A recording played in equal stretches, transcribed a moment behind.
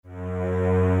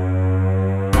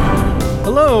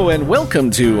Hello and welcome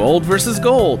to Old vs.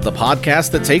 Gold, the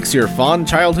podcast that takes your fond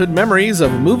childhood memories of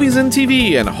movies and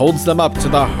TV and holds them up to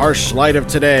the harsh light of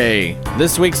today.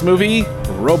 This week's movie,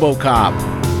 RoboCop.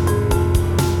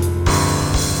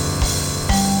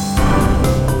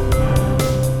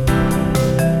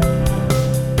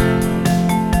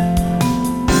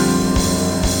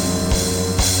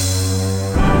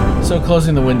 So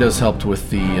closing the windows helped with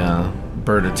the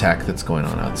bird attack that's going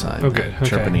on outside. Oh, good. Okay.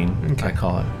 Chirpening, Okay. I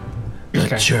call it. The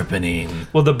Okay. chirpening.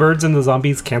 Will the birds and the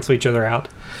zombies cancel each other out?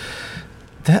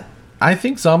 I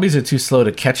think zombies are too slow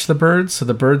to catch the birds, so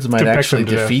the birds might peck actually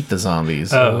them to defeat the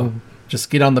zombies. Oh. Just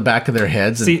get on the back of their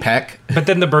heads See- and peck. But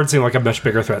then the birds seem like a much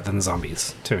bigger threat than the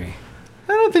zombies to me.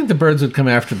 I don't think the birds would come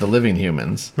after the living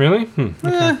humans. Really?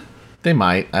 They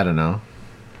might. I don't know.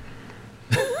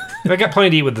 I got plenty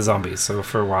to eat with the zombies, so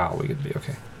for a while we could be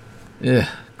okay. Ugh,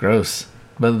 gross.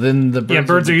 But then the birds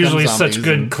Birds would are become usually such zombies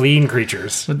good, and- clean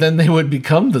creatures. But then they would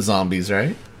become the zombies,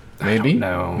 right? Maybe. don't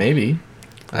know. Maybe.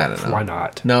 I don't know. Why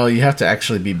not? No, you have to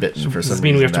actually be bitten for Does some this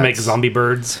mean we have reason. to make zombie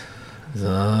birds?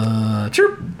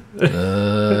 Chirp.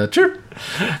 Chirp.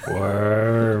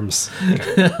 Worms.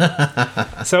 Okay.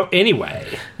 So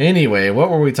anyway, Anyway, what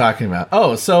were we talking about?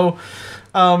 Oh, so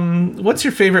what's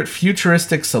your favorite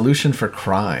futuristic solution for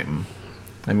crime?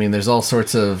 I mean, there's all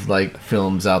sorts of like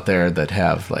films out there that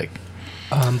have like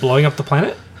blowing up the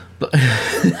planet?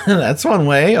 that's one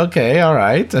way. Okay, all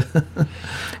right.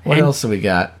 What else do we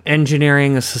got?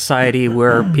 Engineering a society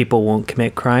where people won't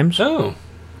commit crimes. Oh.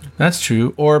 That's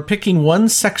true. Or picking one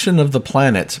section of the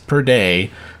planet per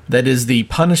day that is the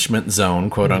punishment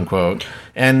zone, quote unquote.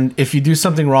 And if you do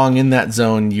something wrong in that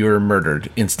zone, you're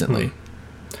murdered instantly.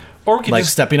 Or we could Like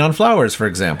just, stepping on flowers, for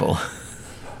example.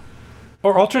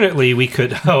 or alternately, we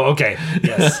could. Oh, okay.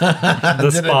 Yes.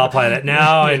 The spa planet.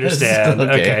 Now I understand.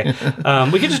 Okay. Okay.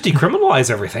 We could just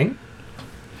decriminalize everything.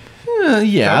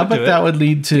 Yeah, That would but do that it. would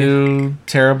lead to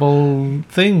terrible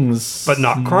things. But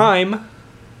not crime.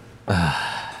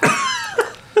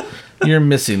 You're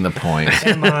missing the point.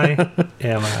 Am I?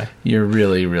 Am I? You're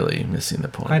really, really missing the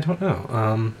I point. don't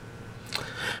know.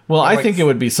 Well, I like- think it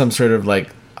would be some sort of like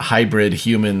hybrid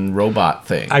human robot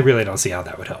thing. I really don't see how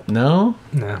that would help. No?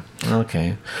 No.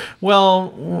 Okay.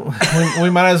 Well, we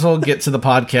might as well get to the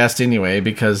podcast anyway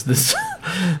because this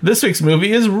week's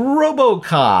movie is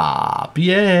RoboCop.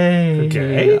 Yay!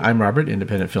 Okay. I'm Robert,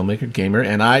 independent filmmaker, gamer,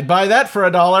 and I'd buy that for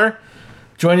 $1.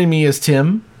 Joining me is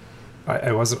Tim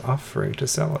I wasn't offering to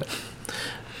sell it.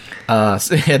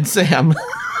 and Sam.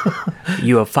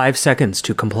 You have 5 seconds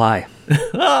to comply.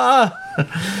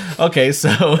 Okay,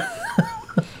 so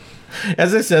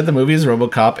as I said, the movie is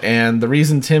RoboCop, and the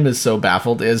reason Tim is so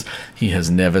baffled is he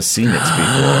has never seen it before.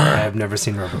 I have never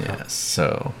seen RoboCop. Yes,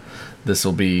 so this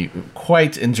will be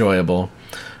quite enjoyable.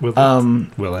 Will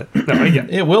it? Will it? No, yeah.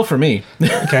 It will for me.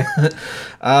 Okay.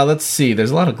 Let's see.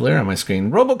 There's a lot of glare on my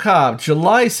screen. RoboCop,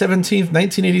 July 17th,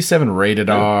 1987, rated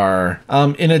R.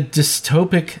 In a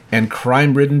dystopic and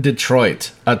crime-ridden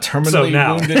Detroit, a terminally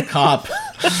now. wounded cop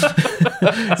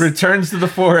returns to the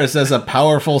forest as a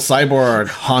powerful cyborg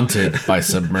haunted by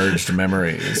submerged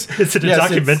memories. Is it a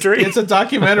documentary? It's a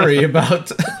documentary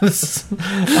about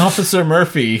Officer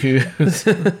Murphy, who's...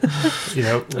 You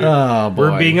know, Oh,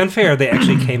 boy. we're being unfair. They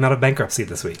actually came out of bankruptcy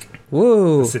this week.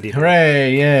 Woo! The city.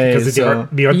 Hooray, yay. Because of the So- art,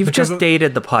 the art, You've because just of,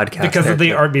 dated the podcast. because there, of the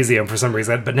Tim. art museum for some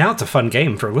reason. But now it's a fun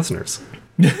game for listeners.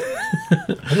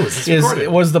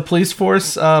 Was the police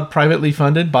force privately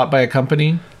funded, bought by a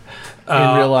company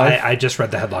in real life? I just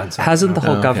read the headlines. So Hasn't the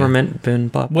whole okay. government been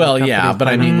bought by Well, companies yeah, but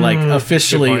by I now? mean, like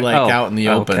officially, Good point. like Oh, out in the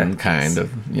open, okay. kind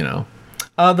of, you know.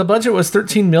 The budget was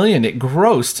 $13 million. It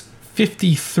grossed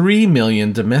 $53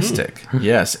 million domestic.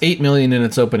 Yes, $8 million in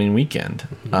its opening weekend,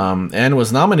 and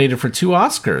was nominated for 2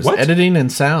 Oscars: What? editing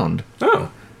and sound.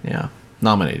 Oh, Yeah,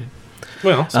 nominated.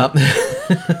 well.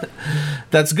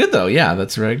 That's good, though. Yeah,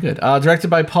 that's very good. Directed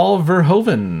by Paul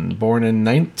Verhoeven, born in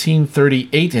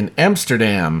 1938 in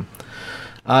Amsterdam.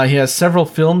 He has several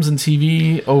films and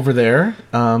TV over there,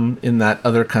 in that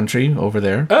other country over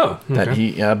there. Oh, That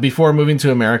okay. he before moving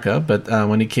to America, but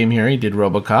when he came here, he did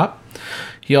RoboCop.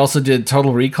 He also did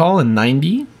Total Recall in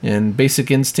 '90 and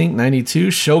Basic Instinct '92,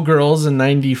 Showgirls in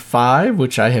 '95,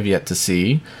 which I have yet to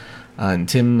see, and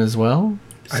Tim as well.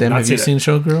 I've Sam, not have you seen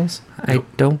seen Showgirls? I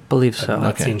don't believe so. I've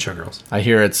not okay. seen Showgirls. I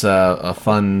hear it's a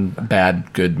fun,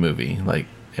 bad, good movie. Like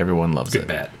everyone loves Good, it.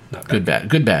 bad. Not bad. Good, bad.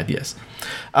 Good, bad. Yes.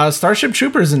 Starship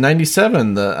Troopers in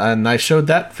 '97, and I showed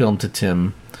that film to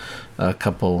Tim a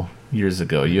couple years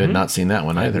ago. You had not seen that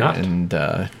one either, not.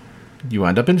 and you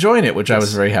wound up enjoying it, which I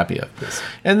was very happy of. Yes.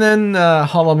 And then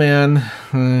Hollow Man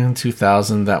in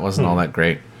 2000, that wasn't all that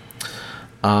great.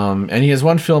 And he has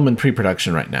one film in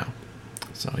pre-production right now.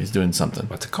 So he's doing something.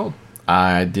 What's it called?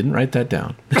 I didn't write that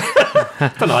down.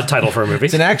 That's an odd title for a movie.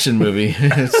 It's an action movie.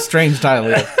 It's a strange title.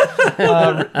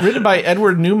 Written by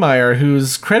Edward Neumeier,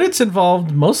 whose credits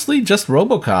involved mostly just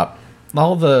RoboCop.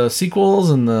 All the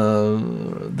sequels and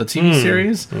the TV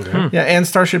series. Okay. Yeah, and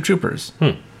Starship Troopers.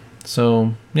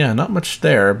 So, yeah, not much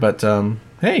there. But,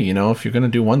 hey, you know, if you're going to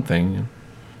do one thing,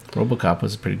 RoboCop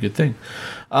was a pretty good thing.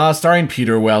 Starring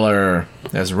Peter Weller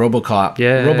as RoboCop.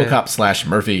 Yeah. RoboCop /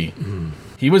 Murphy.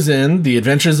 He was in The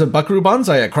Adventures of Buckaroo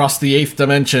Banzai Across the Eighth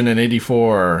Dimension in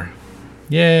 1984.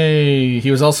 Yay!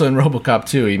 He was also in RoboCop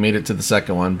 2. He made it to the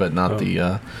second one, but not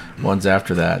the ones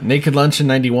after that. Naked Lunch in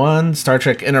 91. Star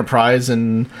Trek Enterprise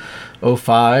in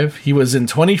 05. He was in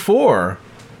 24.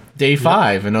 Day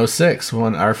 5 in 06.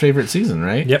 Our favorite season,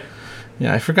 right? Yep.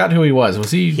 Yeah, I forgot who he was. Was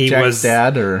he Jack's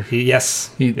dad? Or Yes.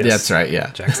 That's right,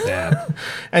 yeah. Jack's dad.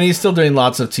 And he's still doing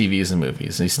lots of TVs and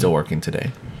movies. And he's still working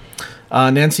today.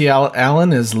 Nancy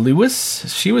Allen is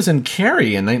Lewis. She was in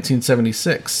Carrie in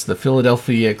 1976, The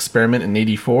Philadelphia Experiment in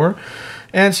 84.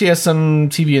 And she has some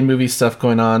TV and movie stuff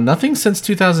going on. Nothing since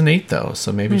 2008, though.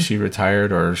 So maybe she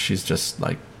retired or she's just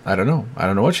like, I don't know. I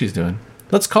don't know what she's doing.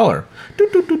 Let's call her.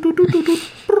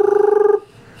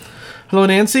 Hello,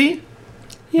 Nancy?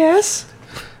 Yes.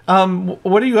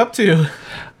 What are you up to?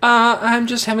 I'm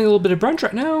just having a little bit of brunch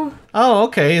right now. Oh,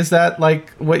 okay. Is that like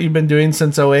what you've been doing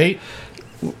since 08?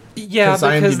 Yeah, 'Cause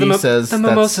because IMDb says the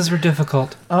mimosas were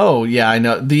difficult. Oh, yeah, I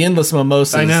know. The endless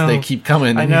mimosas, I know. they keep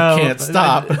coming. I know. You can't but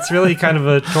stop. It's really kind of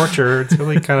a torture. It's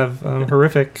really kind of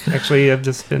horrific. Actually, I've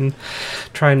just been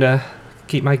trying to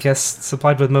keep my guests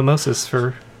supplied with mimosas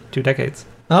for 2 decades.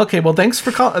 Okay, well, thanks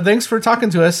for talking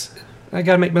to us. I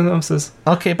gotta make mimosas.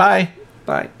 Okay, bye.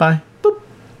 Bye. Bye. Boop.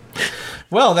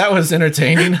 Well, that was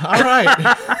entertaining. All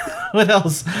right. What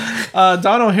else?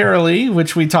 Don O'Hara Lee,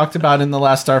 which we talked about in the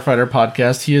last Starfighter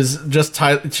podcast, he is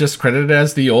just credited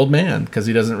as the old man because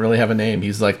he doesn't really have a name.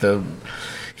 He's the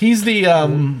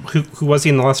Who was he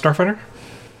in the last Starfighter?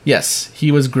 Yes,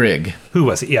 he was Grigg. Who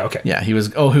was he? Yeah, okay. Yeah, he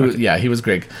was. Oh, who? Okay. Yeah, he was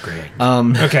Grigg. Grigg.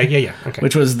 Okay, yeah, okay.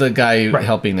 Which was the guy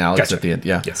helping Alex Gotcha. at the end.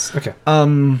 Yeah. Yes. Okay.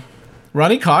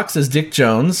 Ronnie Cox is Dick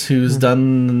Jones, who's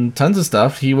done tons of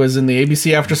stuff. He was in the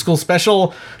ABC After School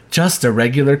special, Just a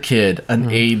Regular Kid,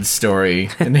 an AIDS story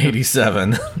in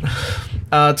 87.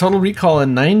 Total Recall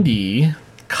in 90.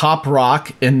 Cop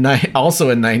Rock also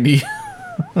in 90.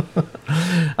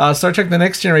 Star Trek The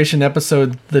Next Generation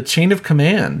episode, The Chain of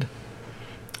Command.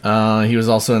 He was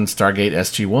also in Stargate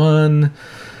SG-1.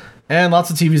 And lots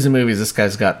of TVs and movies. This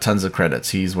guy's got tons of credits.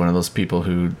 He's one of those people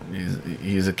who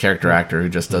he's a character actor who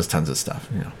just does tons of stuff.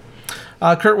 You know.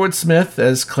 Kurtwood Smith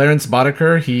as Clarence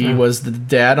Boddicker. He was the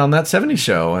dad on That 70s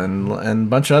Show and a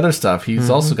bunch of other stuff. He's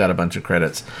also got a bunch of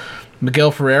credits. Miguel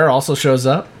Ferrer also shows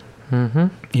up.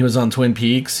 He was on Twin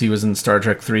Peaks. He was in Star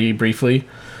Trek 3 briefly.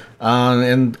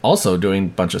 And also doing a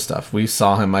bunch of stuff. We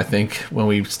saw him, I think, when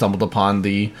we stumbled upon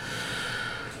the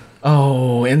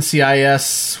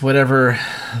NCIS, whatever,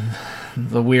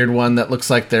 the weird one that looks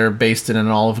like they're based in an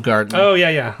Olive Garden. Oh, yeah.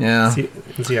 Yeah.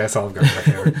 NCIS Olive Garden, my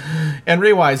favorite. And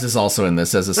Ray Wise is also in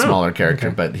this as a smaller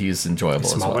character, but he's enjoyable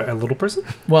Smaller, as well. a little person?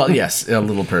 Well, yes, a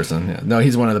little person. Yeah. No,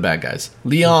 he's one of the bad guys.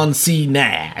 Leon C.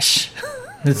 Nash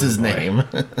is his name.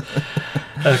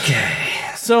 Okay.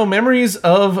 So, memories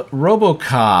of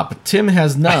RoboCop. Tim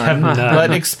has none,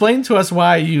 but explain to us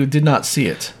why you did not see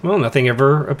it. Well, nothing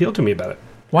ever appealed to me about it.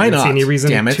 Why I didn't not? see any reason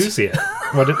Damn it. to see it.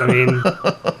 I mean,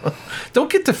 Don't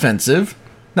get defensive.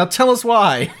 Now tell us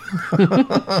why.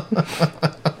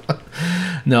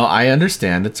 No, I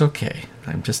understand. It's okay.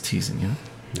 I'm just teasing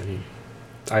you.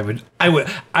 I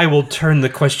will turn the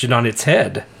question on its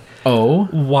head. Oh,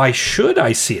 Why should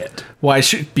I see it? why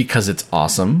should? Because it's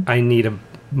awesome. I need a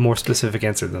more specific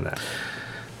answer than that.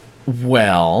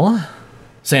 Well,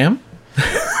 Sam?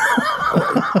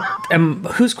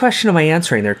 Whose question am I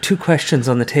answering? There are 2 questions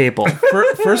on the table.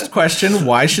 First question,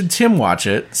 why should Tim watch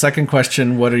it? Second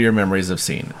question, what are your memories of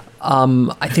seeing?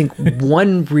 I think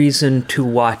one reason to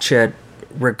watch it,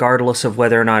 regardless of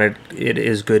whether or not it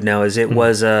is good now, is it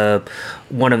was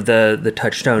one of the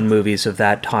touchstone movies of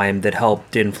that time that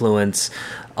helped influence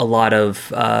a lot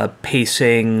of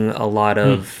pacing, a lot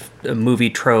of movie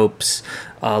tropes,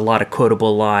 a lot of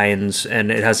quotable lines,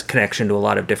 and it has a connection to a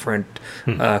lot of different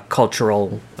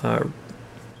cultural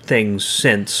things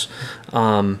since.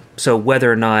 So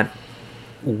whether or not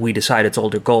we decide it's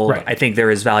old or gold, Right. I think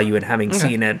there is value in having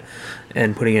seen it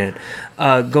and putting it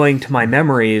in. Going to my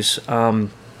memories,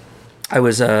 I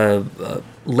was a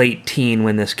late teen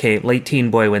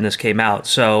boy when this came out,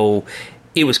 so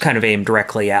it was kind of aimed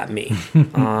directly at me.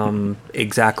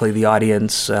 Exactly the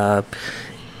audience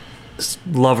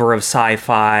lover of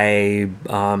sci-fi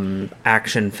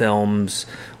action films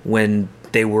when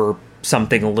they were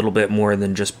something a little bit more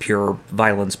than just pure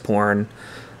violence porn,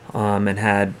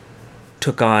 and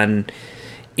took on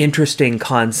interesting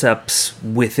concepts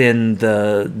within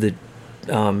the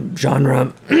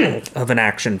genre of an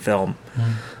action film.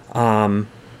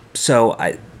 So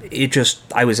I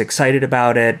was excited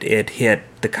about it. It hit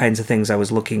the kinds of things I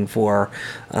was looking for,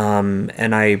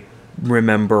 and I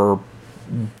remember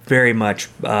very much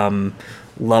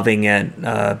loving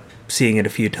it, seeing it a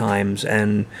few times,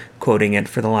 and quoting it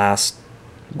for the last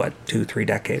 2-3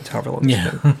 decades, however long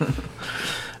it's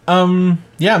been.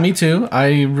 Yeah, me too.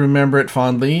 I remember it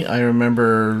fondly. I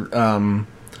remember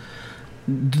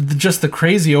just the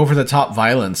crazy over-the-top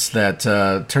violence that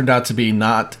turned out to be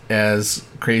not as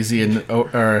crazy,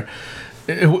 or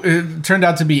it turned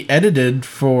out to be edited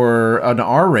for an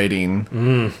R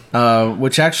rating,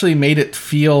 which actually made it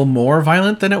feel more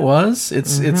violent than it was.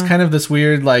 It's kind of this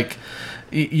weird, like,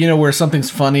 where something's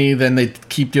funny, then they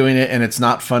keep doing it, and it's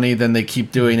not funny, then they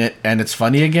keep doing it, and it's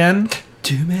funny again.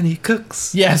 Too many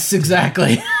cooks. Yes,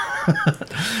 exactly.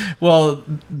 Well,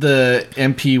 the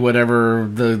MP, whatever,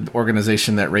 the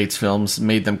organization that rates films,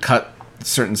 made them cut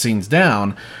certain scenes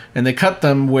down, and they cut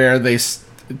them where they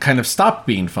kind of stopped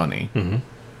being funny. Mm-hmm.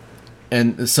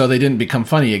 And so they didn't become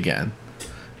funny again,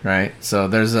 right? So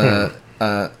there's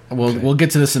we'll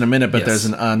get to this in a minute, but there's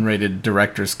an unrated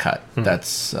director's cut. Mm-hmm.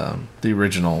 That's the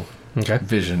original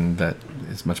vision that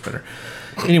is much better.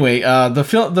 Anyway,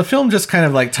 the film just kind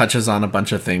of like touches on a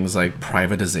bunch of things like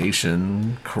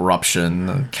privatization,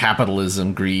 corruption,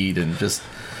 capitalism, greed, and just,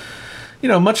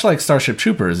 much like Starship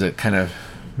Troopers, it kind of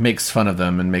makes fun of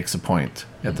them and makes a point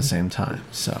at the same time.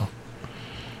 So,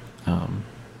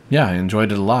 I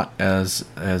enjoyed it a lot as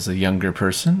a younger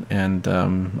person, and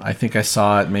I think I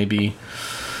saw it maybe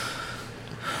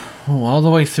all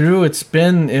the way through. It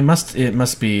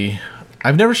must be.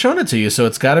 I've never shown it to you, so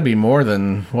it's got to be more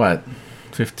than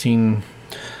 15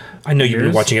 I know you've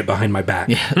been watching it behind my back.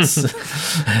 Yes.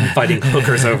 Fighting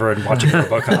hookers over and watching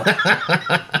RoboCop.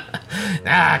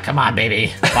 Come on,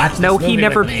 baby. Watch no, he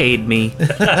never paid me.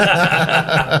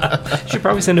 Should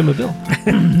probably send him a bill.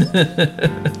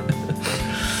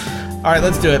 All right,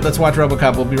 let's do it. Let's watch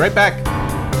RoboCop. We'll be right back.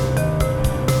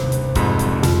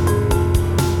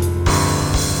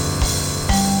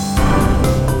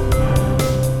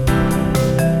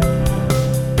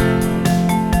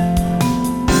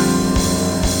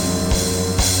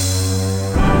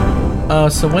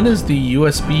 So when is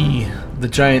the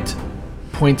giant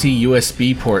pointy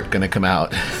USB port going to come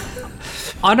out?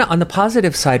 On the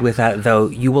positive side with that, though,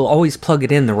 you will always plug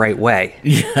it in the right way.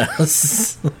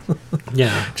 Yes.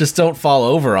 Yeah. Just don't fall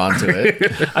over onto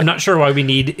it. I'm not sure why we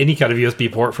need any kind of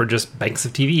USB port for just banks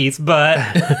of TVs, but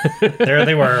there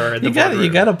they were. You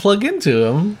got to plug into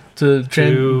them to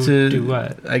do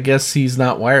what? I guess he's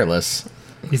not wireless.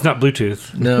 He's not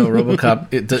Bluetooth. No,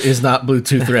 RoboCop is not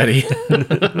Bluetooth ready.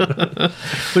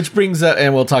 Which brings up,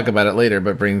 and we'll talk about it later,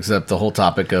 but brings up the whole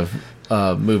topic of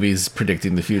movies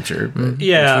predicting the future. Which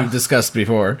we've discussed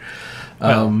before.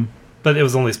 But it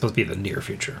was only supposed to be the near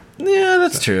future. Yeah,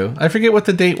 that's true. I forget what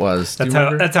the date was.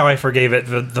 That's how I forgave it,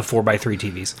 the 4x3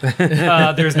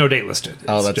 TVs. There's no date listed.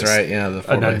 It's that's right. Yeah, the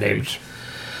 4x3.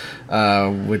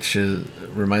 Which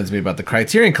reminds me about the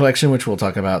Criterion Collection, which we'll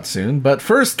talk about soon. But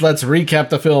first, let's recap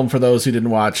the film for those who didn't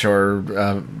watch or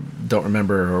don't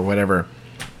remember or whatever.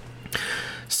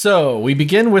 So, we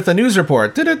begin with a news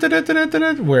report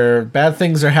where bad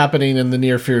things are happening in the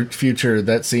near future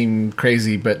that seem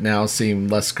crazy but now seem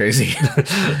less crazy.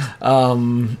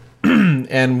 And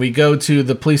we go to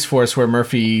the police force where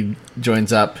Murphy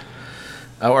joins up,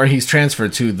 or he's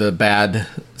transferred to the bad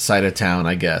side of town,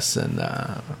 I guess, and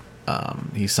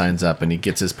he signs up and he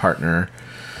gets his partner.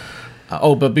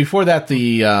 But before that,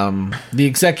 the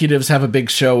executives have a big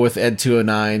show with Ed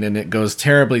 209, and it goes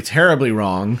terribly, terribly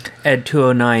wrong. Ed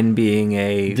 209 being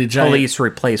a police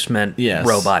replacement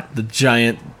robot. The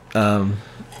giant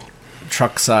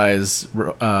truck-size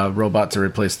robot to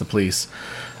replace the police.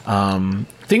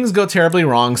 Things go terribly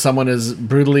wrong. Someone is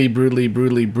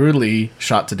brutally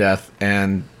shot to death,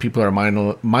 and people are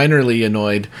minorly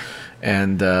annoyed.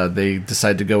 And they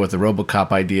decide to go with the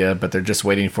RoboCop idea, but they're just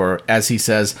waiting for, as he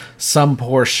says, some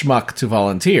poor schmuck to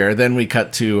volunteer. Then we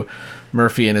cut to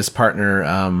Murphy and his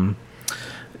partner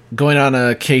going on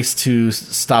a case to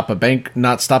stop bank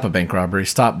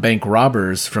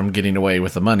robbers from getting away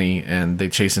with the money. And they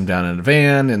chase him down in a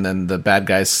van, and then the bad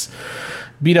guys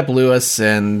beat up Lewis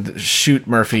and shoot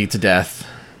Murphy to death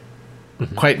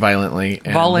quite violently.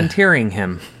 And volunteering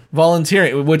him.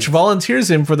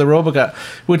 volunteers him for the RoboCop,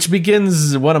 which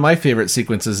begins one of my favorite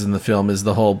sequences in the film is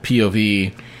the whole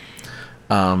POV.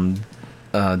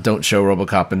 Don't show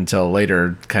RoboCop until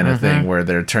later kind of thing, where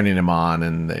they're turning him on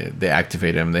and they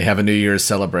activate him. They have a New Year's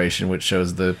celebration, which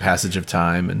shows the passage of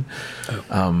time,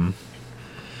 and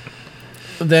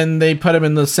then they put him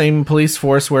in the same police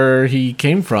force where he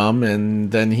came from,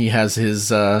 and then he has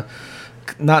his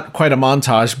not quite a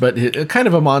montage, but kind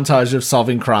of a montage of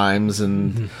solving crimes.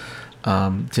 And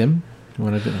Tim, you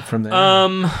want to go from there?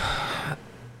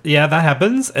 Yeah, that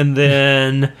happens, and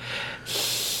then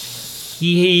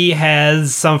he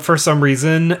has for some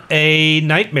reason a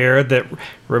nightmare that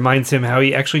reminds him how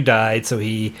he actually died. So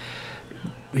he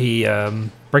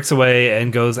breaks away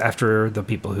and goes after the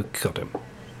people who killed him.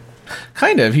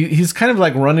 Kind of. He's kind of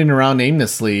like running around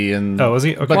aimlessly, and oh, is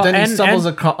he? Okay. But then he stumbles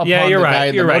upon yeah, you're the right. guy,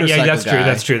 You're the right. Yeah, motorcycle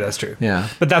that's true. guy. That's true. Yeah,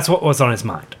 but that's what was on his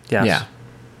mind. Yes.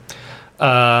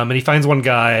 yeah. And he finds one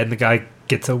guy, and the guy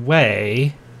gets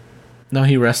away. No,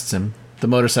 he arrests him. The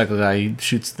motorcycle guy, he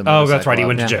shoots the Oh, motorcycle that's right. He up.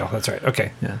 went to jail. That's right.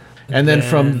 Okay. Yeah. And then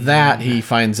from that, he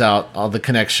finds out all the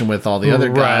connection with all the other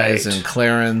guys Right. and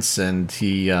Clarence, and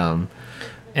he And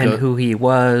who he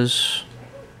was.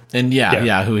 and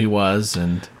Yeah. who he was,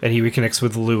 and And he reconnects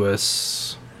with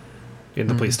Lewis in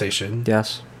the police station.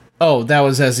 Yes. oh, that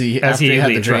was after he had the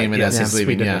leaves, dream, right. and as Yes, he's we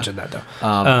leaving. did Yeah. mention that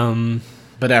though.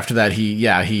 But after that,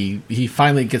 he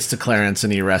finally gets to Clarence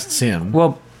and he arrests him.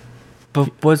 Well, but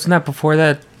wasn't that before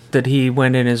that he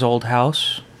went in his old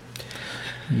house?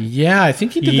 Yeah, I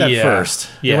think he did that first.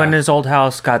 Yeah. He went in his old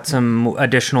house, got some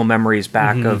additional memories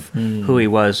back of who he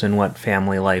was and what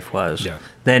family life was. Yeah.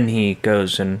 Then he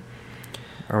goes and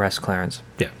arrests Clarence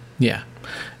Yeah. Yeah.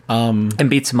 and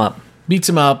beats him up. Beats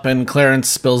him up, and Clarence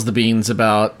spills the beans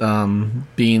about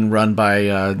being run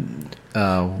by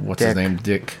what's his Dick. name?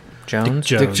 Dick Jones?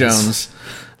 Dick Jones.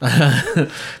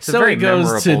 So very he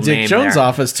goes to memorable Dick name Jones' there.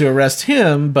 office to arrest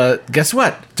him, but guess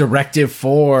what? Directive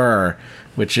 4,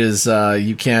 which is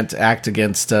you can't act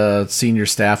against senior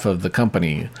staff of the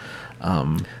company.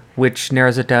 Which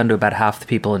narrows it down to about half the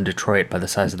people in Detroit by the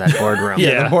size of that boardroom.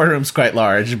 Yeah, the boardroom's quite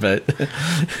large, but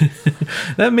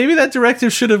maybe that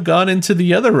directive should have gone into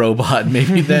the other robot.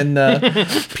 Maybe then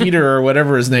Peter or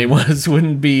whatever his name was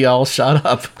wouldn't be all shot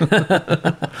up.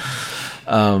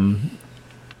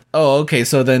 Oh, okay.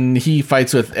 So then he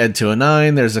fights with Ed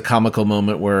 209. There's a comical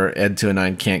moment where Ed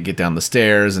 209 can't get down the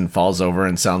stairs and falls over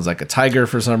and sounds like a tiger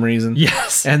for some reason.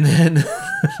 Yes. And then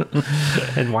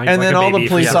And, whines and like then a all the baby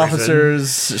for police some reason.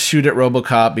 officers shoot at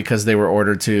RoboCop because they were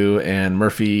ordered to, and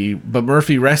Murphy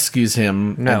rescues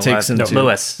him No, and takes him no, to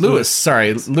Lewis.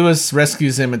 Lewis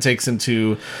rescues him and takes him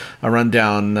to a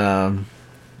rundown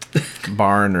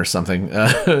barn or something.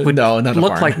 No, not a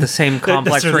Looked barn. like the same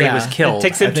complex That's where he right. was killed. It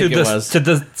takes him I think to it was.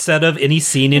 the set of any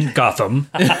scene in Gotham.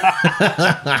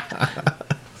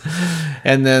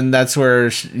 And then that's where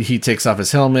he takes off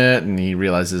his helmet and he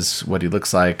realizes what he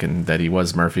looks like and that he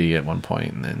was Murphy at one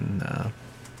point. And then,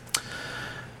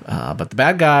 but the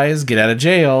bad guys get out of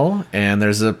jail and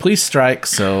there's a police strike,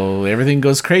 so everything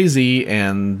goes crazy.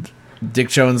 And Dick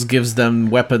Jones gives them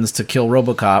weapons to kill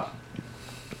RoboCop.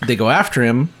 They go after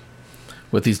him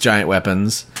with these giant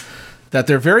weapons that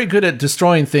they're very good at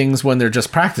destroying things when they're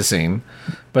just practicing,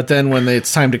 but then when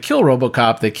it's time to kill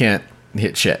RoboCop, they can't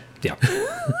hit shit. Yeah.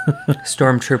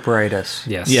 Stormtrooperitis.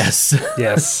 Yes. Yes.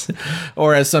 Yes.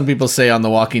 Or as some people say on The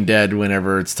Walking Dead,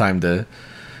 whenever it's time to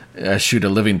shoot a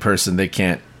living person, they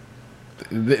can't.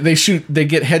 They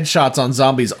get headshots on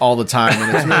zombies all the time,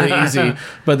 and it's really easy.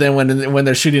 But then when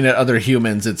they're shooting at other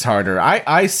humans, it's harder.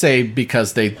 I say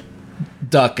because they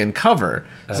duck and cover.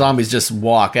 Zombies just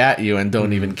walk at you and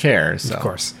don't even care. So. Of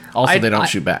course. Also, they don't I-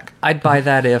 shoot back. I'd buy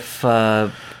that if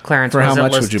Clarence For how wasn't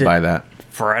much would listed you buy that?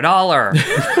 for $1.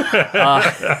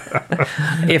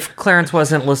 If Clarence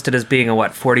wasn't listed as being a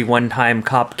 41-time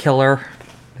cop killer,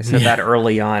 I said that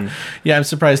early on. Yeah, I'm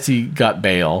surprised he got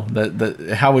bail.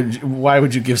 Why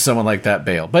would you give someone like that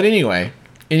bail? But anyway,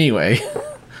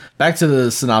 back to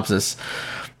the synopsis.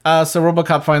 So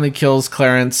RoboCop finally kills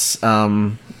Clarence.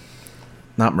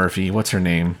 Not Murphy. What's her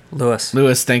name?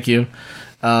 Lewis. Thank you.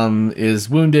 Is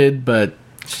wounded, but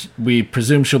we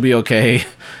presume she'll be okay.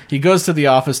 He goes to the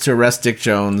office to arrest Dick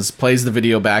Jones, plays the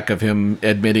video back of him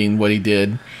admitting what he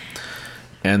did,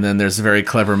 and then there's a very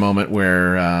clever moment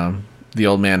where the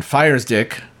old man fires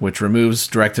Dick, which removes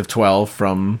Directive 12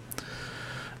 from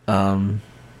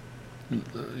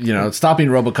stopping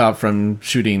RoboCop from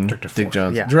shooting Dick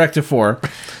Jones. Yeah. Directive 4.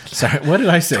 Sorry, what did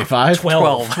I say? 5?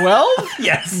 12. 12?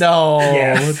 Yes. No.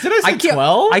 Yes. Did I say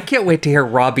 12? I can't wait to hear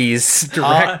Robbie's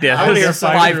directive. I want to hear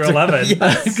 5 through 11.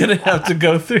 I'm gonna have to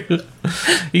go through.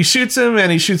 He shoots him,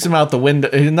 and he shoots him out the window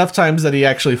enough times that he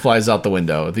actually flies out the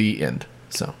window. The end.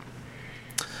 So,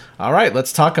 all right,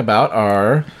 let's talk about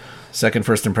our second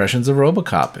first impressions of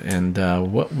RoboCop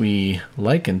and what we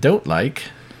like and don't like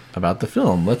about the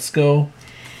film. Let's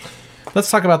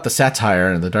talk about the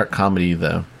satire and the dark comedy,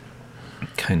 the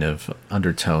kind of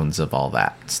undertones of all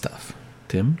that stuff.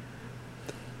 Tim?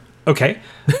 Okay.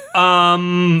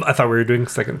 I thought we were doing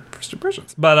second first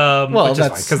impressions, but which is fine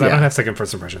because I don't have second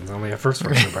first impressions. I only have first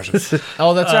impressions.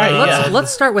 Oh, that's right.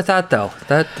 Let's start with that though.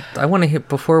 That I want to hear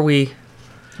before we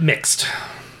Mixed.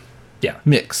 Yeah.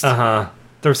 Mixed.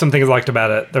 There were some things I liked about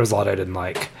it. There was a lot I didn't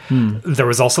like. There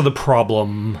was also the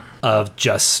problem of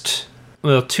just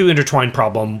two intertwined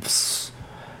problems.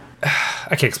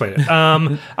 I can't explain it.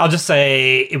 I'll just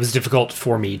say it was difficult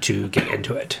for me to get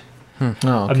into it. Oh, okay.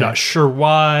 I'm not sure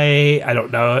why. I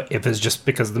don't know if it's just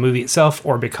because of the movie itself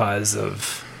or because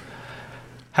of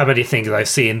how many things I've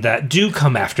seen that do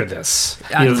come after this.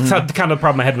 The kind of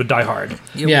problem I had with Die Hard.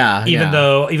 Yeah. Even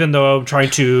though I'm trying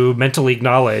to mentally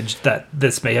acknowledge that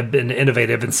this may have been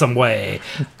innovative in some way,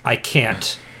 I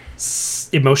can't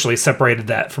emotionally separated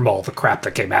that from all the crap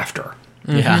that came after.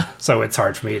 Yeah. So it's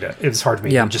hard for me to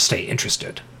just stay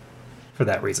interested for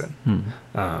that reason.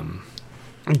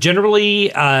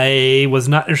 Generally, I was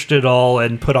not interested at all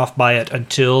and put off by it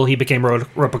until he became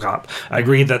RoboCop. I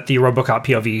agree that the RoboCop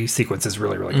POV sequence is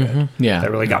really, really good. Yeah. That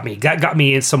really got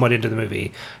me somewhat into the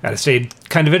movie. And I stayed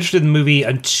kind of interested in the movie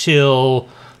until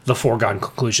the foregone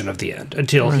conclusion of the end.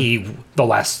 Until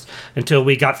until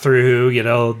we got through,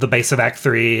 the base of Act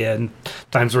 3 and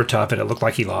times were tough and it looked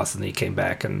like he lost and then he came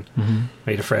back and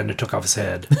made a friend and took off his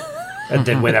head. And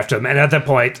then went after him. And at that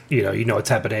point, you know what's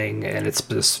happening, and it's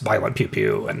this violent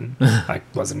pew-pew, and I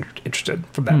wasn't interested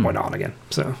from that point on again.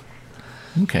 So,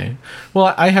 okay.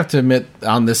 Well, I have to admit,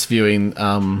 on this viewing,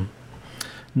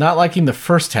 not liking the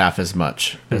first half as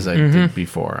much as I did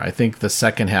before. I think the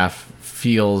second half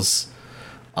feels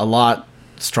a lot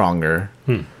stronger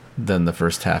than the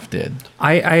first half did.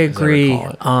 I agree.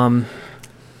 recall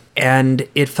And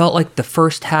it felt like the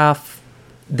first half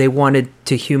they wanted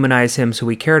to humanize him so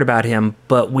we cared about him,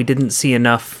 but we didn't see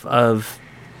enough of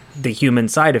the human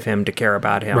side of him to care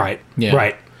about him. right. Yeah.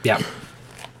 Right. Yeah.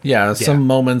 Yeah, some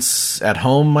moments at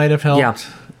home might have helped.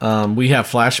 Yeah. We have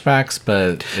flashbacks,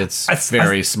 but it's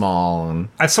very small. And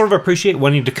I sort of appreciate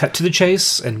wanting to cut to the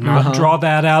chase and not draw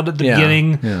that out at the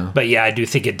beginning. Yeah. But yeah, I do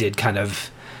think it did kind of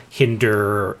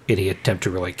hinder any attempt to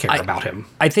really care about him.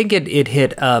 I think it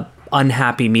hit a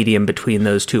unhappy medium between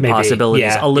those two Maybe, possibilities.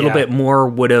 yeah, a little yeah. bit more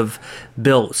would have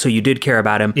built so you did care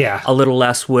about him. Yeah. A little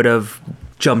less would have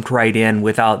jumped right in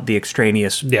without the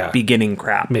extraneous beginning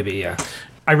crap. Maybe, yeah.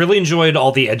 I really enjoyed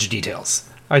all the edge details.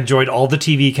 I enjoyed all the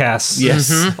TV casts.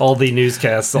 Yes. All the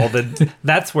newscasts,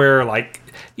 that's where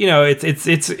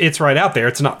it's right out there.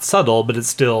 It's not subtle, but it's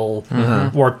still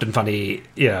warped and funny,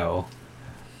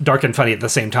 dark and funny at the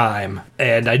same time.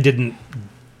 And I didn't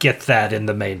get that in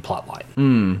the main plot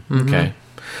line. Okay.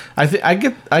 I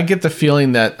get the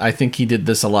feeling that I think he did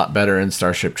this a lot better in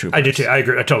Starship Troopers. I do too. I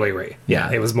agree. I totally agree.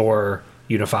 Yeah. It was more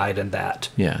unified in that.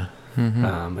 Yeah.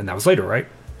 And that was later, right?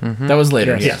 That was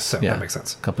later. Yes. Yes. So that makes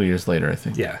sense. A couple of years later, I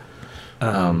think. Yeah.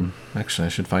 Actually, I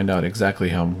should find out exactly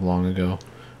how long ago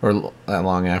or that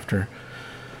long after.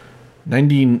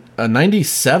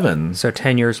 97. So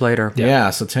 10 years later. Yeah,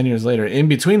 so 10 years later. In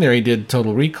between there, he did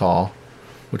Total Recall,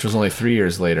 which was only 3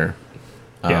 years later.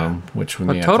 Yeah. Which we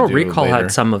Well, may have Total to do Recall later.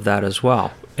 had some of that as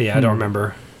well. Yeah, I don't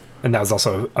remember. And that was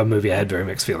also a movie I had very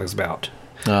mixed feelings about.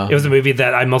 Oh. It was a movie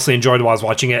that I mostly enjoyed while I was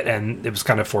watching it, and it was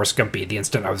kind of Forrest Gumpy. The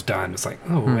instant I was done, it's like,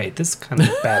 oh wait, this is kind of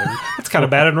bad. It's kind of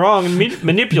bad and wrong and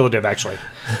manipulative, actually.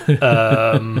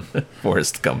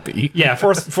 Forrest Gumpy. Yeah,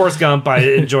 Forrest Gump. I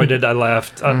enjoyed it. I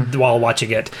left while watching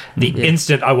it. The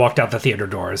instant I walked out the theater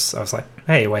doors, I was like,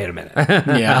 hey, wait a minute.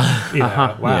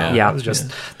 Yeah. Wow. Yeah.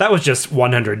 That was just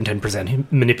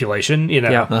 110% manipulation.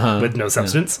 With no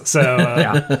substance.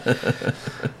 So.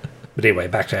 But anyway,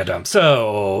 back to Adam.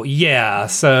 So I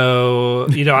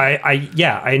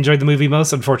enjoyed the movie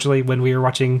most, unfortunately, when we were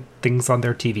watching things on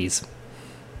their TVs.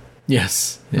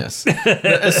 Yes.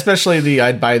 Especially the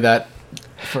I'd buy that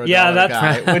for a dollar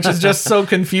guy, which is just so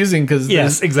confusing because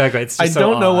yes, exactly. It's just I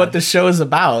don't know what the show is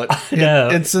about.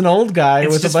 It's an old guy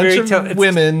with a bunch of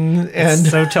women, and it's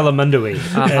so Telemundo-y.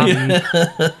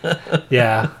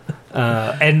 Yeah.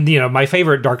 And my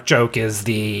favorite dark joke is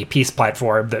the peace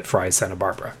platform that fries Santa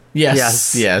Barbara.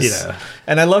 Yes.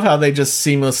 And I love how they just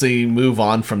seamlessly move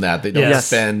on from that. They don't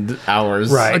spend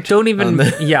hours. Right. Don't even.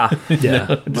 Yeah.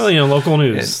 Yeah. Well, local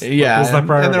news. Local's the and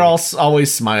priority. they're all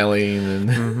always smiling.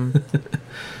 And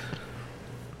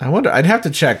I wonder. I'd have to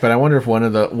check, but I wonder if one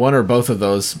or both of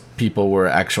those people were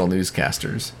actual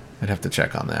newscasters. I'd have to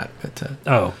check on that. But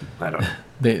I don't know.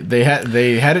 They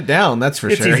had it down. That's for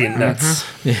It's sure. easy and nuts.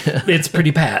 It's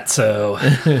pretty pat. So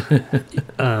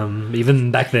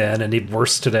even back then, and even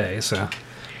worse today. So,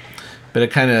 But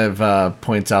it kind of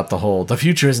points out the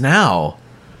future is now.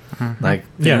 Like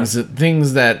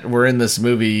things that were in this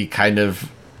movie, kind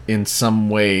of in some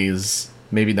ways,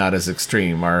 maybe not as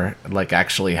extreme, are like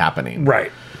actually happening.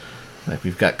 right. Like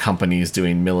we've got companies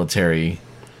doing military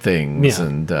things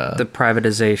and The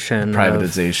privatization.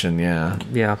 privatization.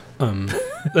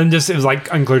 And just it was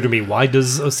like unclear to me, why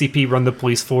does OCP run the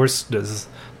police force? Does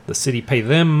the city pay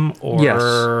them, or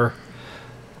Yes.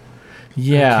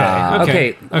 Yeah.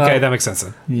 okay, Okay, that makes sense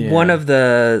then. Yeah. One of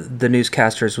the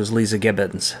newscasters was Lisa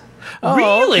Gibbons. Oh,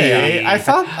 Really? okay. I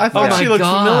thought Oh she my looked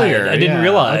God. familiar. I didn't Yeah,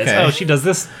 realize. okay. Oh, she does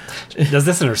this. She does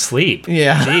this in her sleep.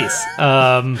 Yeah.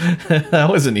 Jeez. That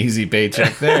was an easy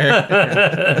paycheck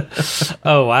there.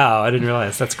 Oh wow, I didn't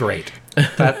realize. That's great.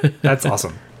 That's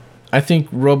awesome. I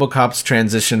think RoboCop's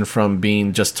transition from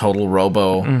being just total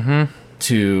Robo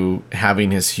to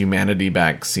having his humanity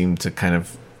back seemed to kind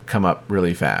of come up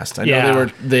really fast. I know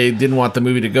they didn't want the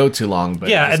movie to go too long, but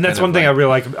Yeah, and that's one thing I really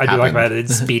like. I do like about it.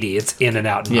 It's speedy. It's in and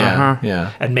out. And out.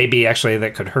 Yeah. And maybe actually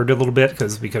that could hurt a little bit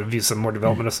because we could have used some more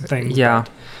development of some things. Yeah. but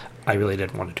I really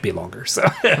didn't want it to be longer. So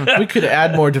We could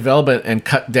add more development and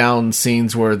cut down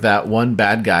scenes where that one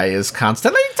bad guy is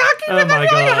constantly talking Oh with a my really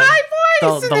God. high voice.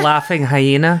 The laughing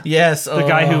hyena. Yes, the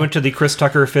guy who went to the Chris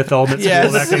Tucker Fifth Element School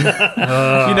of Yes.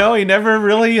 Acting. he never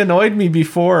really annoyed me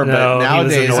before, No, but he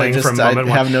was nowadays annoying from I moment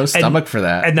one. have no stomach for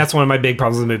that. And that's one of my big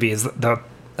problems with the movie is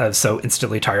I'm so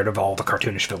instantly tired of all the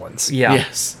cartoonish villains. Yeah.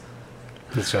 Yes.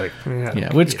 It's like,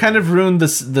 Which kind of ruined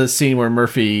the scene where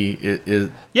Murphy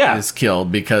is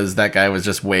killed because that guy was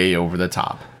just way over the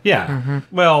top. Yeah.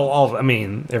 Well,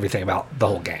 everything about the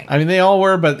whole gang. I mean, they all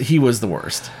were, but he was the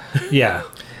worst. Yeah.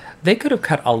 They could have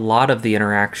cut a lot of the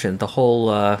interaction. The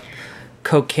whole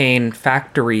cocaine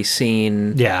factory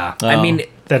scene. Yeah. I mean,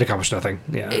 That accomplished nothing.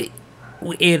 Yeah.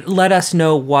 it let us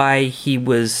know why he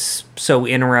was so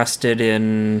interested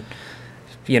in,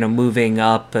 moving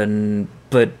up,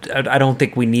 but I don't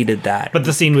think we needed that. But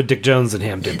the scene with Dick Jones and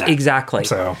him did that. Exactly.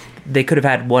 So, they could have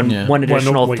had one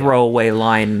additional One- throwaway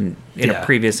line in Yeah. a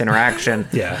previous interaction.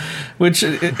 yeah. Which,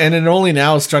 and it only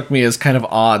now struck me as kind of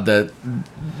odd that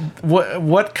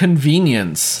what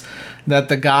convenience that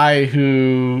the guy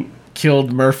who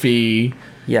killed Murphy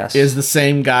Yes. is the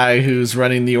same guy who's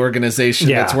running the organization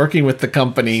Yeah. that's working with the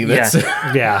company. That's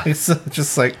Yeah. it's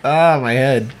just like my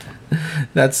head.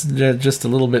 That's just a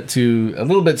little bit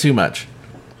too much.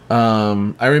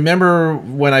 I remember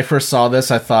when I first saw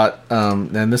this, I thought,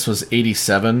 and this was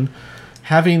 87,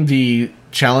 having the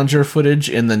Challenger footage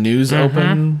in the news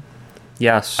open.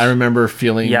 Yes. I remember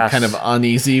feeling Yes. kind of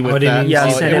uneasy with do you that. mean?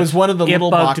 Yes, So and it was one of the little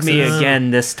bugged boxes. me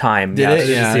again this time. Did yes.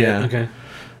 it? Yeah, See it? yeah. Okay.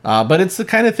 But it's the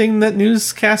kind of thing that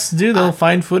newscasts do. They'll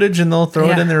find footage and they'll throw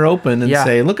it yeah. in there open and Yeah.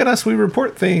 say, "Look at us, we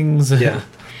report things." Yeah.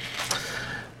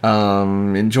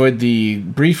 Enjoyed the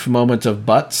brief moment of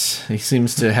butts. He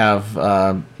seems to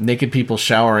have naked people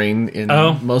showering in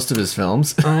most of his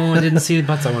films. Oh, I didn't see the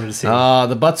butts I wanted to see.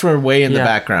 The butts were way in the Yeah.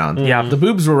 background. Yeah. The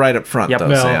boobs were right up front, Yep. though,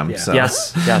 Well, Sam. yeah. So.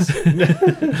 Yes, yes.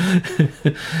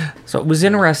 So it was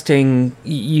interesting.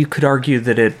 You could argue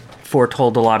that it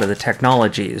foretold a lot of the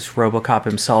technologies. RoboCop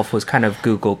himself was kind of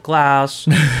Google Glass.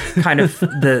 Kind of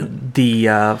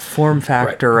the form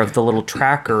factor of the little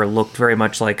tracker looked very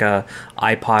much like a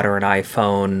iPod or an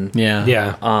iPhone. Yeah.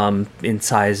 yeah. In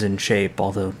size and shape,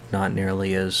 although not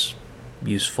nearly as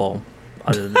useful.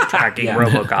 Other than tracking Yeah.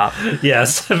 RoboCop.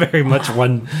 Yes, very much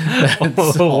one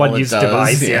all one it use does,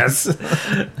 device. yes. Yes.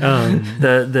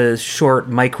 The short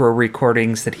micro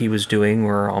recordings that he was doing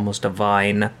were almost a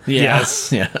vine.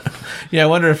 Yes. Yeah. Yeah, I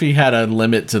wonder if he had a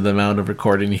limit to the amount of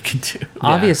recording he could do.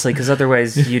 Obviously, because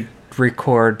otherwise you'd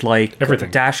record like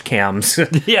Everything. dash cams.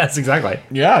 Yes, exactly.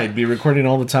 Yeah, he'd be recording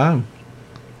all the time.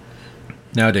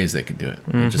 Nowadays they could do it.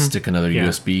 They just stick another Yeah.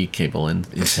 USB cable in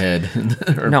his head.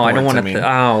 Or No, I don't ports, want to.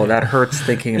 Oh, that hurts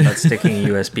thinking about sticking a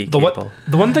USB cable.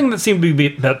 The one thing that seemed to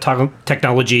be about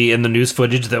technology in the news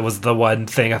footage that was the one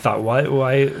thing I thought,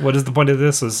 what is the point of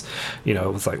this? Is, it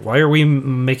was like, why are we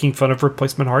making fun of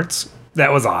replacement hearts?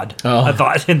 That was odd. Oh. I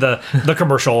thought in the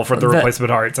commercial for the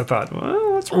replacement hearts, I thought,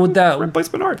 well, what's wrong with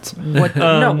replacement hearts? What,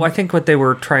 no, I think what they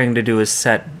were trying to do is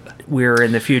set. We're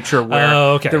in the future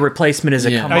where the replacement is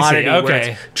a commodity. I see, where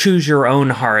it's choose your own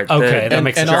heart. Okay, that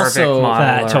makes sense. And also,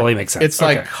 that totally makes sense. It's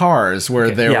like cars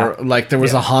where there were like there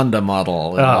was a Honda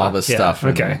model and all this stuff.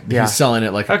 And he's selling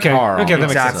it like a car. Okay, that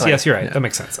makes sense. Yes, you're right. That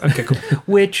makes sense. Okay, cool.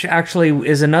 Which actually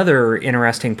is another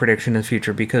interesting prediction in the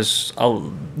future because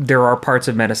there are parts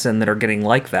of medicine that are getting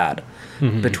like that.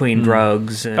 Between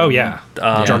drugs and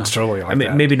drugs totally like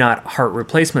that. Maybe not heart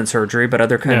replacement surgery, but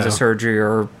other kinds of surgery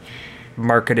are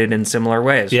marketed in similar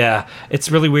ways. Yeah, it's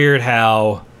really weird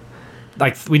how,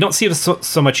 like, we don't see it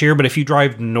so much here, but if you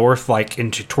drive north, like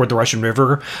toward the Russian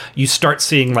River, you start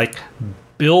seeing like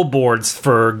billboards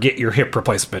for get your hip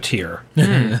replacement here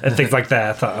and things like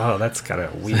that. I thought, oh, that's kind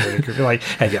of weird. You're like,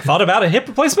 have you thought about a hip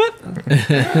replacement?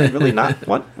 I really not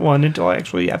want one until I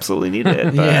actually absolutely need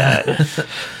it.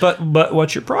 But, but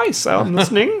what's your price? I'm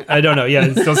listening. I don't know.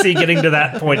 Yeah, still see getting to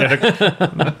that point.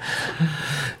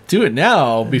 Do it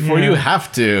now before you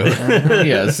have to.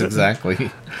 Yes,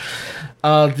 exactly.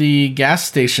 The gas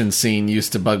station scene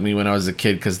used to bug me when I was a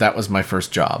kid because that was my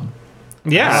first job.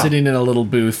 Yeah. Sitting in a little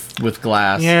booth with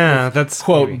glass. Yeah, with, that's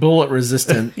quote, scary. bullet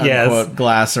resistant, unquote,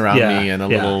 glass around me and a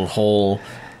little hole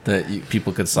that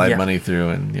people could slide money through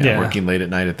and working late at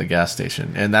night at the gas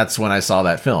station. And that's when I saw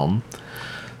that film.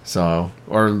 So,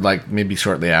 or like maybe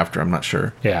shortly after, I'm not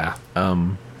sure. Yeah.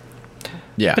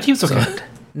 Yeah. But he was okay.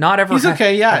 Not ever. He's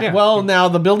okay, yeah. Well, now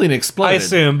the building exploded. I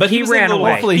assume, but he ran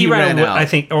away. Hopefully he ran out. I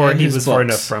think, or he was far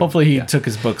enough from. Hopefully he took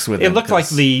his books with him. It looked like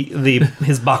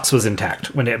his box was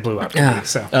intact when it blew up. To me,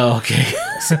 so. Oh, okay.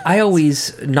 I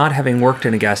always, not having worked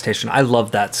in a gas station, I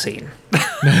love that scene.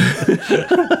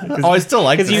 I still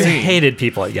like the because you scene. hated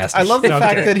people at gas I stations. love the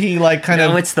fact that he like kind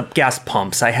No, of. it's the gas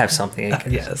pumps. I have something.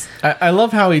 Yes. I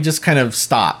love how he just kind of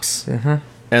stops.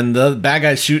 And the bad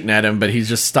guy's shooting at him, but he's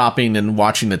just stopping and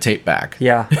watching the tape back.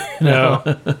 Yeah. No.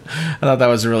 I thought that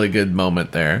was a really good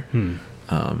moment there. And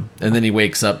then he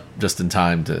wakes up just in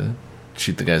time to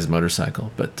shoot the guy's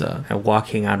motorcycle. But And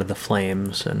walking out of the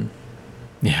flames and.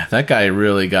 yeah, that guy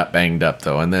really got banged up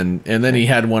though. And then he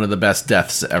had one of the best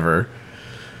deaths ever,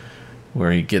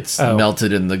 where he gets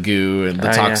melted in the goo and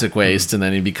the toxic waste, and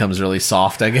then he becomes really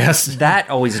soft, I guess. That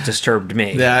always disturbed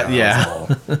me. That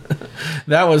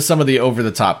was some of the over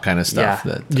the top kind of stuff.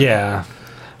 Yeah.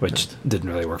 Which didn't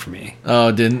really work for me.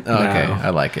 Oh, didn't? Oh, No. okay,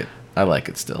 I like it. I like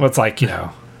it still. Well, it's like,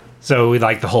 so we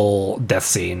like the whole death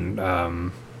scene.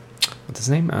 What's his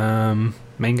name?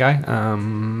 Main guy?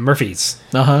 Murphy's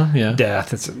Yeah. death.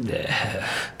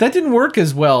 That didn't work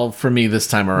as well for me this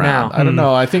time around. No. I don't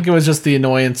know. I think it was just the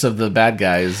annoyance of the bad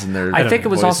guys and their. I think it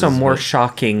was also voices, more but-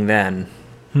 shocking than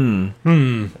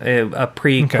a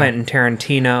pre-Quentin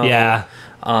Tarantino. Yeah.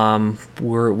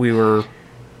 We were.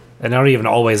 And I don't even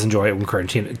always enjoy it when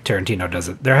Tarantino does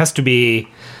it. There has to be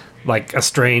like a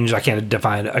strange, I can't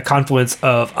define it, a confluence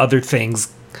of other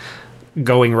things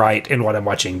going right in what I'm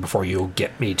watching before you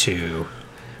get me to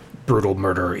brutal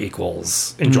murder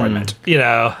equals enjoyment.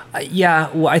 Yeah,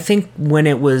 well, I think when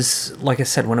it was, like I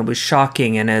said, when it was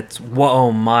shocking and it's,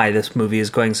 whoa, my, this movie is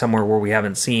going somewhere where we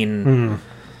haven't seen.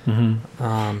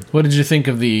 What did you think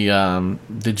of the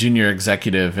junior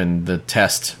executive and the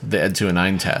test, the Ed to a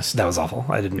 9 test? That was awful.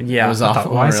 I didn't. Yeah. It was I thought,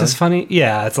 awful. why is really? this funny?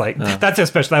 Yeah, it's like that's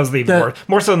especially that was the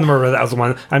more so than the murder. That was the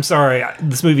one. I'm sorry,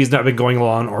 this movie's not been going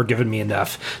along or given me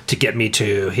enough to get me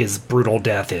to his brutal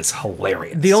death is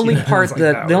hilarious. The only part It's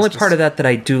like, the only part of that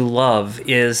I do love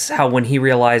is how when he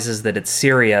realizes that it's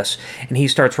serious and he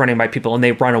starts running by people and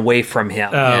they run away from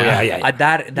him. Yeah.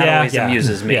 That always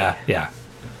amuses me. Yeah.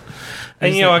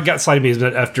 And I got slight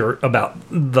amusement about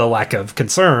the lack of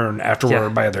concern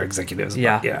afterward by other executives.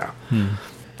 But,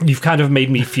 You've kind of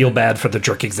made me feel bad for the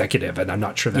jerk executive, and I'm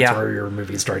not sure that's where your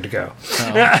movie's trying to go.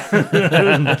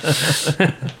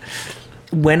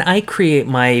 When I create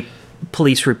my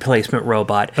police replacement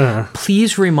robot,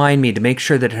 please remind me to make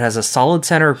sure that it has a solid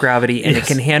center of gravity and it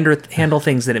can handle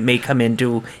things that it may come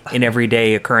into in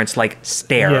everyday occurrence, like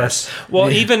stairs. Yes. Well,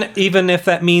 even if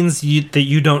that means that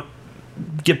you don't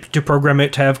get to program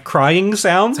it to have crying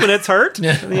sounds when it's hurt.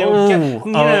 Okay.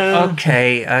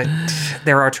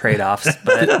 There are trade-offs,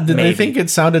 but Did they think it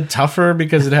sounded tougher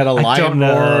because it had a lion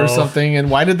roar or something?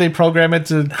 And why did they program it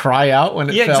to cry out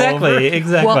when it fell over?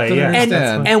 Exactly. Well,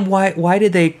 Yeah. and why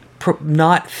did they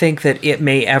not think that it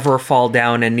may ever fall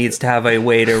down and needs to have a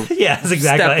way to Yes,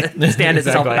 exactly. stand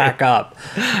itself back up?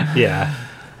 Yeah.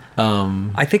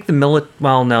 I think the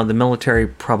military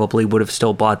probably would have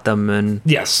still bought them, and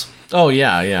Yes. Oh,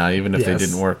 yeah. Even if they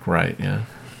didn't work right, yeah.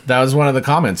 That was one of the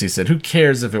comments he said. Who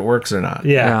cares if it works or not?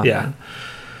 Yeah.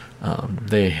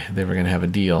 they were going to have a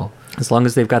deal. As long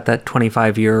as they've got that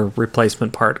 25-year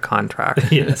replacement part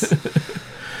contract. Yes.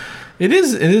 It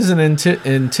is an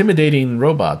intimidating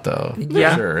robot, though. For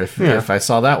Yeah. sure. If I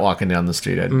saw that walking down the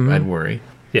street, I'd worry.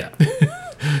 Yeah.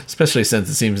 Especially since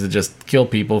it seems to just kill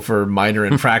people for minor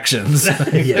infractions.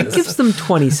 It Yes. gives them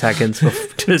 20 seconds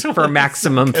for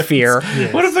maximum fear.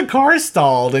 What if the car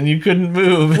stalled and you couldn't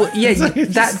move? Yeah,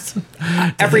 that's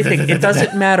everything. It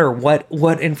doesn't matter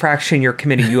what infraction you're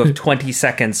committing. You have 20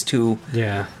 seconds to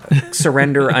Yeah.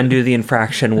 surrender, undo the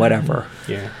infraction, whatever.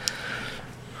 Yeah.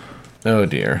 Oh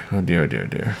dear. Oh dear. Oh dear. Oh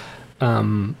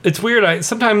dear. It's weird. I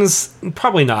sometimes,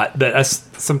 probably not, but I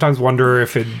sometimes wonder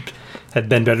if it had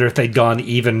been better if they'd gone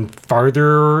even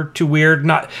farther to weird,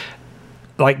 not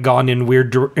like gone in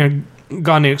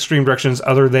gone in extreme directions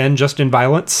other than just in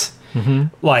violence. Mm-hmm.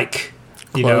 Like,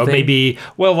 you know, Clothing. maybe,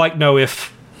 well, like, no,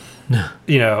 if,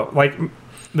 you know, like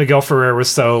Miguel Ferrer was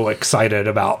so excited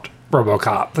about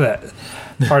RoboCop that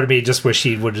part of me just wish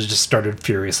he would have just started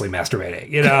furiously masturbating,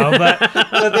 you know. But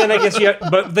then I guess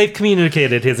but they've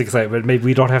communicated his excitement. Maybe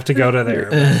we don't have to go to there.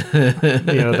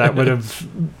 But, you know, that would have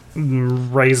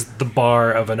raised the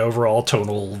bar of an overall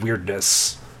tonal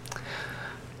weirdness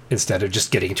instead of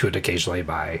just getting to it occasionally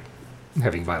by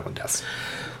having violent deaths.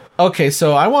 Okay,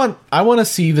 so I want to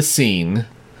see the scene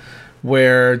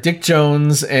where Dick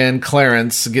Jones and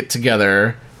Clarence get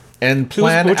together and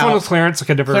plan Which one out- was Clarence? I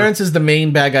could never. Clarence is the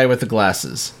main bad guy with the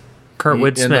glasses. Kurtwood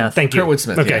And the- Smith. Thank you. Kurtwood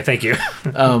Smith, Okay, yeah. thank you.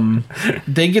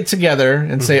 They get together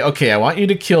and say, "Okay, I want you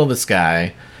to kill this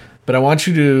guy, but I want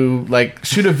you to like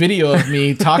shoot a video of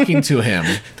me talking to him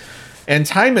and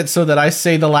time it so that I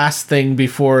say the last thing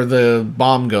before the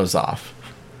bomb goes off."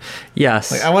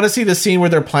 Yes. Like, I want to see the scene where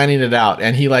they're planning it out,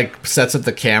 and he like sets up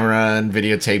the camera and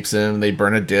videotapes him. They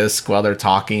burn a disc while they're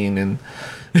talking, and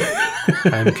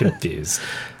I'm confused.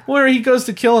 where he goes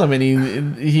to kill him,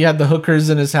 and he had the hookers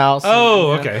in his house.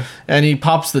 Oh, and, okay. And he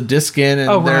pops the disc in, and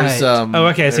Oh, there's right. Oh,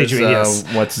 okay, I see what you mean, there's,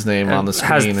 yes. what's his name on the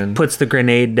Has, screen, and puts the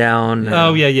grenade down.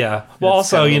 Oh yeah, yeah. Well,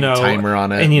 It's got also a you little know, timer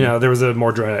on it. and you know there was a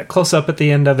more dramatic close up at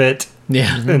the end of it,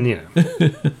 yeah, and you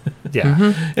know,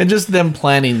 yeah, and just them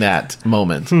planning that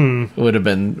moment Hmm. would have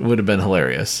been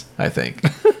hilarious, I think.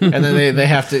 And then they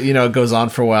have to, you know, it goes on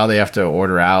for a while. They have to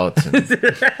order out, and,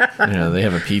 you know, they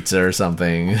have a pizza or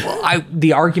something.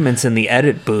 The arguments in the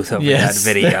edit booth over Yes.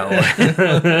 that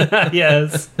video.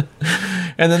 yes.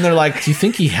 And then they're like, "Do you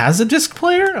think he has a disc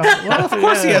player?" Oh, well, of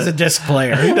course he has a disc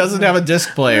player. Who doesn't have a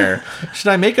disc player? Should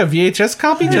I make a VHS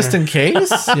copy just in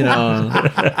case? You know,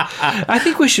 I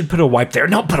think we should put a wipe there.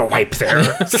 No, put a wipe there.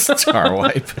 star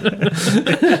wipe.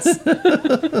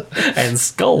 And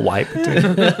skull wipe.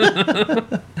 Too.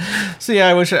 So yeah,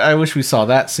 I wish we saw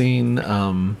that scene.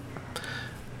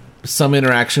 Some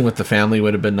interaction with the family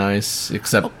would have been nice,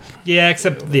 except Yeah,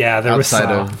 except there Outside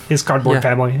was of- his cardboard Yeah.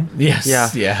 family.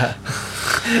 yes, Yeah.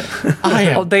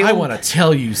 I want to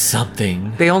tell you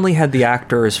something. They only had the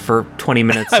actors for 20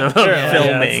 minutes of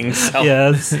filming. Yes. So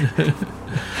Yes.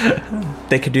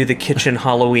 they could do the kitchen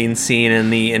Halloween scene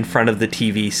and the in front of the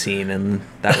TV scene, and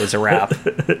that was a wrap.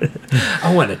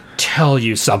 I want to tell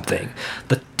you something.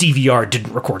 The DVR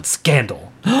didn't record Scandal.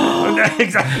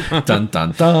 Exactly. Dun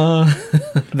dun dun.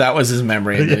 That was his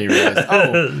memory, and then he realized,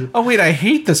 oh wait, I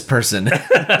hate this person.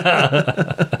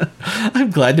 I'm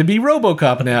glad to be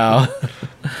RoboCop now.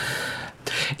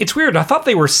 It's weird. I thought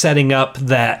they were setting up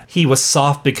that he was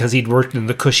soft because he'd worked in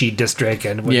the cushy district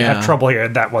and would Yeah. have trouble here.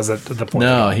 And that wasn't the point.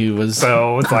 No, he was.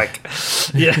 So it's like,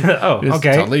 yeah. Oh, It was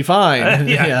okay. totally fine.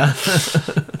 Yeah.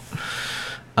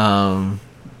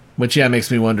 Which makes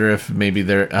me wonder if maybe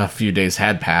there a few days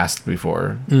had passed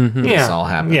before this all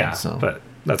happened. Yeah, so but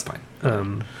that's fine.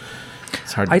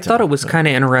 it's hard. To I tell, thought it was but- kind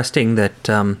of interesting that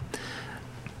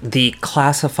the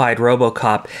classified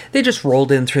RoboCop, they just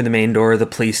rolled in through the main door of the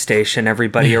police station,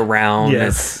 everybody around.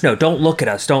 Yes. And, no, don't look at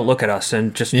us,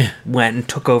 and just Yeah. went and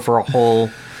took over a whole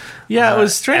Yeah, it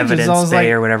was strange. evidence I was day like,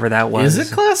 or whatever that was.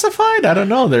 is it classified? I don't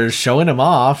know. They're showing him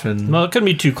off, and Well, it couldn't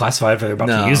be too classified if they're about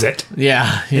no. to use it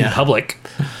Yeah, in yeah. public.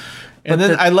 And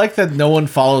then I like that no one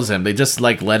follows him. They just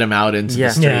like let him out into Yeah.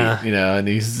 the street, Yeah. you know, and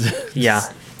he's Yeah.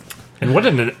 And what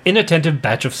an inattentive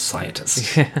batch of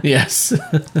scientists. yes.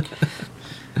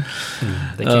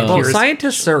 They can't Well, hear us.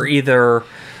 scientists are either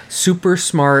super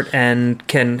smart and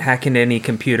can hack into any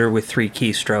computer with 3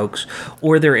 keystrokes,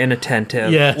 or they're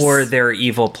inattentive, Yes. or they're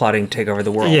evil plotting to take over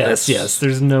the world. Yes, It's- yes.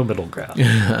 There's no middle ground.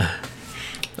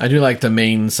 I do like the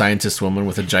main scientist woman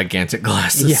with the gigantic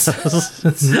glasses. Yes.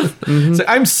 It's like,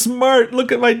 I'm smart.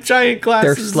 Look at my giant They're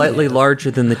glasses. slightly larger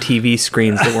than the TV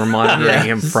screens that we're monitoring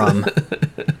him from.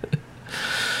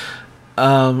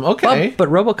 Okay. But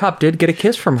RoboCop did get a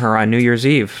kiss from her on New Year's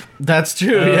Eve. That's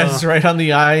true. Yes, right on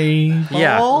the eye.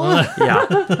 Yeah.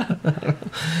 Yeah.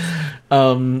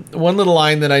 One little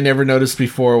line that I never noticed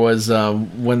before was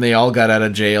when they all got out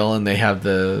of jail and they have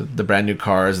the brand new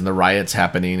cars and the riots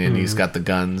happening and he's got the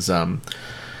guns.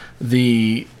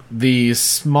 The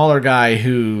smaller guy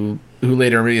who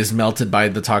later is melted by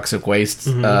the toxic waste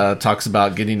talks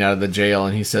about getting out of the jail,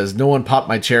 and he says, "No one popped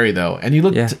my cherry though," and he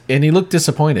looked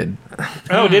disappointed.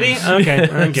 Oh, did he? Okay.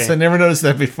 Okay. So I never noticed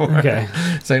that before. Okay.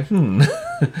 It's like,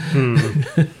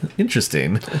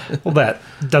 interesting. Well, that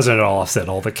doesn't at all offset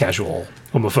all the casual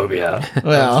homophobia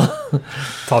Well,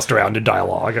 tossed around in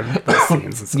dialogue and those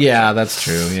scenes and stuff. yeah, that's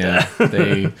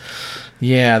true.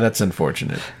 Yeah, that's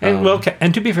unfortunate. And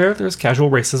and to be fair, there's casual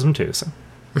racism too. So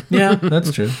Yeah,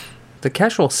 that's true. The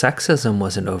casual sexism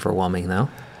wasn't overwhelming, though.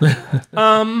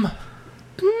 no.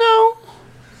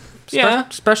 Yeah.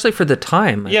 Especially for the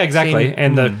time. Yeah, exactly.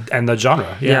 Seeing- And the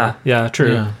genre. Yeah. Yeah,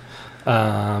 true.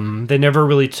 Yeah. They never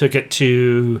really took it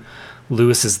to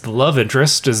Lewis's love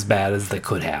interest as bad as they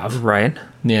could have. Right.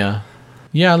 Yeah.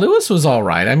 Yeah, Lewis was all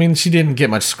right. I mean, she didn't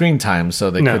get much screen time, so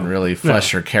they couldn't really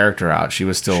flesh her character out. She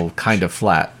was still kind of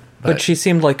flat. But she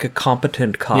seemed like a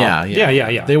competent cop.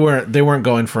 Yeah. They weren't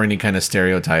going for any kind of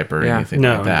stereotype or anything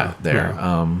like that there.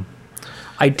 No.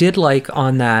 I did like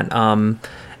on that,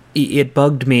 it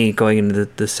bugged me going into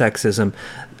the sexism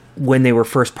when they were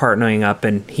first partnering up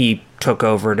and he took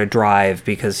over to drive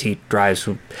because he drives,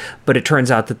 but it turns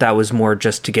out that was more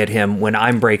just to get him when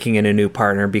I'm breaking in a new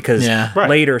partner because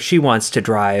later she wants to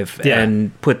drive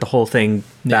and put the whole thing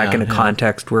back in a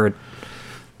context where it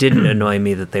didn't annoy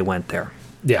me that they went there.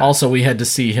 Yeah. Also, we had to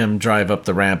see him drive up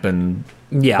the ramp and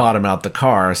bottom out the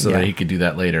car so that he could do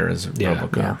that later as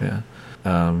RoboCop.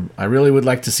 Yeah. I really would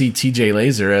like to see TJ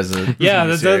Laser as a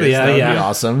that would be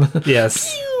awesome.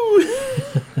 Yes.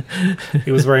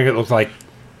 He was wearing it looked like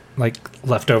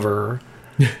leftover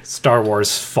Star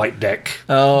Wars flight deck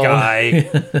guy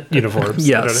uniforms.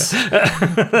 Yes.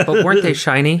 But weren't they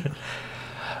shiny?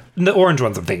 The orange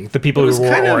ones, I'm thinking. The people who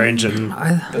wore orange and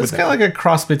it was kind of like a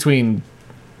cross between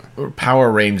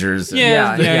Power Rangers.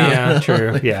 Yeah,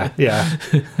 true. Yeah.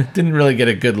 Didn't really get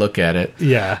a good look at it.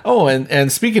 Yeah. Oh,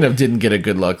 and speaking of didn't get a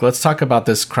good look, let's talk about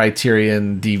this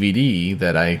Criterion DVD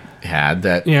that I had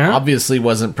that obviously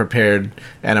wasn't prepared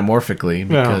anamorphically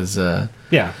because... well,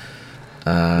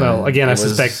 again, I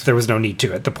suspect there was no need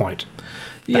to at the point.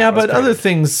 Yeah, but other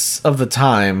things of the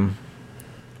time...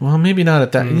 Well, maybe not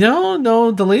at that...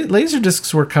 No, the laser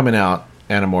discs were coming out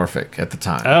anamorphic at the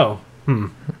time. Oh.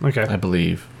 Okay. I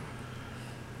believe.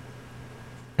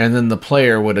 And then the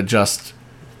player would adjust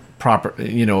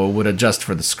would adjust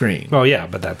for the screen. Oh, yeah,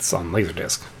 but that's on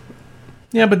Laserdisc.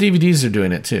 Yeah, but DVDs are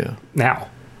doing it too. Now.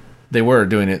 They were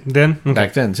doing it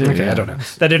back then too. Okay, I don't know.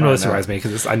 That didn't really surprise me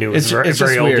because I knew it was a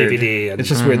very old weird. DVD. It's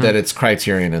just weird that it's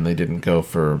Criterion and they didn't go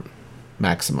for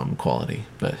maximum quality.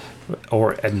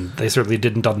 And they certainly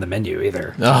didn't on the menu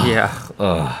either.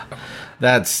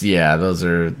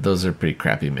 Those are pretty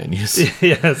crappy menus.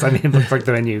 Yes, I mean, it looks like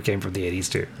the menu came from the 80s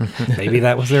too. Maybe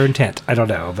that was their intent. I don't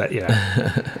know, but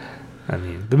I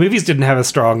mean, the movies didn't have a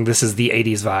strong "this is the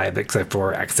 80s" vibe except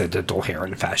for accidental hair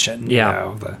and fashion.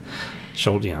 The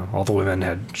shoulder, all the women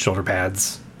had shoulder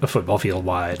pads a football field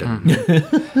wide. And,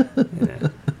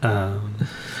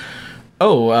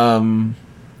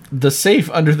 the safe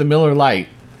under the Miller Lite.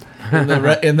 In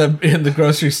the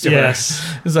grocery store,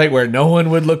 yes, it's like where no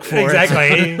one would look for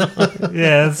exactly.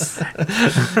 Yes.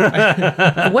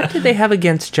 What did they have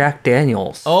against Jack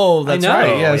Daniels? Oh, that's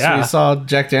right. Yes, we saw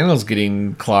Jack Daniels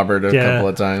getting clobbered a couple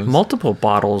of times. Multiple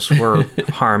bottles were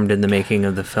harmed in the making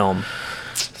of the film.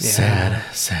 Sad.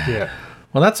 Yeah.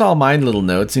 Well, that's all my little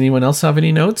notes. Anyone else have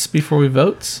any notes before we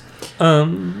vote?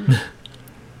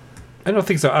 I don't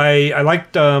think so. I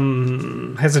liked,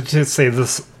 hesitant to say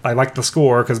this, I liked the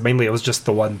score because mainly it was just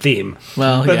the one theme.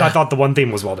 Well, but I thought the one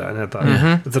theme was well done. I thought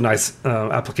it's a nice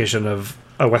application of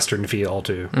a Western feel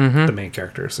to the main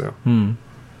character. So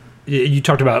you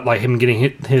talked about like him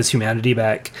getting his humanity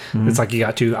back. It's like you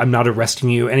got to, I'm not arresting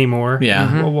you anymore.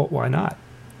 Yeah. Well, why not?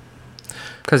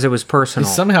 Because it was personal.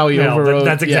 Somehow he overrode.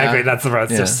 That's exactly that's the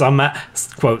right. It's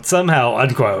just quote somehow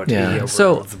unquote. Yeah. He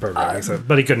overrode the program,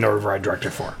 but he couldn't override Director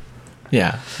 4.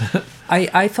 Yeah.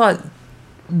 I thought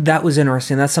that was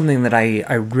interesting. That's something that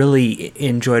I really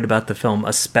enjoyed about the film,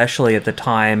 especially at the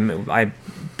time. I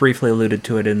briefly alluded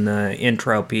to it in the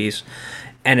intro piece,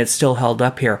 and it's still held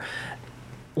up here.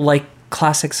 Like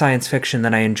classic science fiction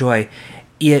that I enjoy,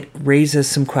 it raises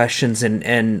some questions,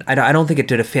 and I don't think it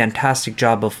did a fantastic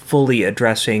job of fully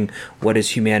addressing what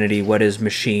is humanity, what is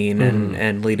machine,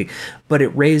 and leading. But it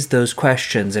raised those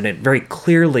questions, and it very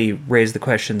clearly raised the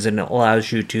questions, and it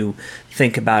allows you to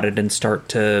think about it and start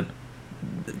to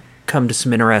come to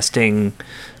some interesting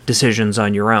decisions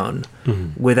on your own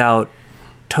without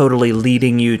totally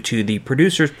leading you to the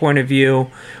producer's point of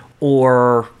view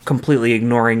or completely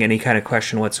ignoring any kind of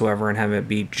question whatsoever and having it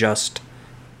be just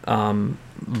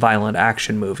violent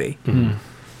action movie.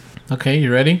 Okay,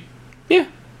 you ready Yeah.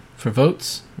 for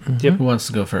votes? Yep. Who wants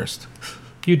to go first?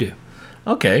 You do.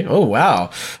 Okay. Oh, wow.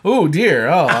 Oh, dear.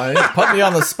 Oh, put me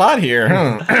on the spot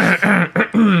here.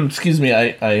 Excuse me.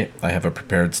 I have a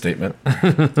prepared statement.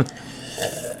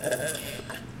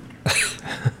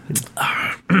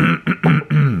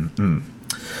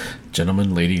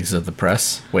 Gentlemen, ladies of the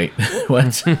press. Wait,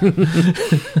 what?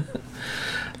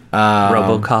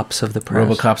 RoboCops of the press.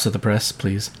 RoboCops of the press,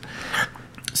 please.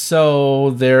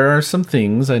 So there are some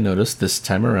things I noticed this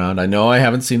time around. I know I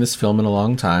haven't seen this film in a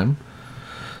long time.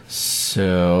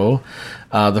 So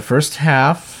the first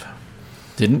half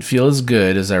didn't feel as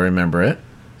good as I remember it.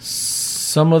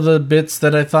 Some of the bits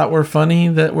that I thought were funny,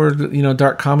 that were,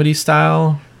 dark comedy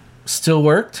style, still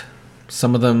worked.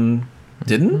 Some of them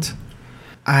didn't.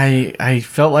 I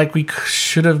felt like we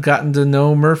should have gotten to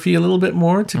know Murphy a little bit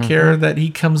more to care that he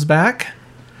comes back.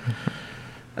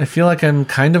 I feel like I'm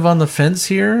kind of on the fence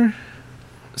here.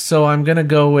 So I'm going to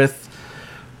go with,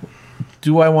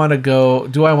 do I want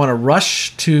to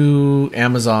rush to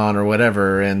Amazon or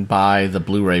whatever and buy the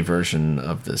Blu-ray version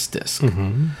of this disc?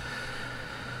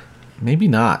 Maybe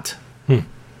not.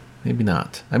 Maybe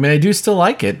not. I mean, I do still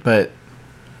like it, but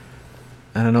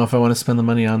I don't know if I want to spend the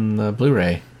money on the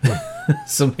Blu-ray.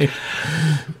 So maybe,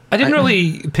 I didn't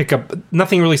really pick up.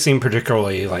 Nothing really seemed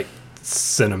particularly like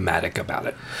cinematic about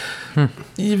it.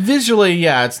 visually,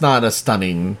 yeah, it's not a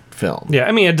stunning film. Yeah,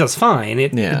 I mean, it does fine.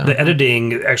 Yeah. The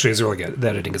editing actually is really good. The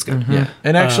editing is good. Yeah,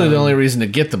 and actually, the only reason to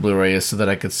get the Blu-ray is so that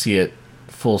I could see it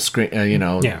full screen.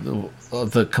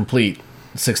 The complete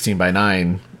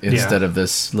 16:9 instead of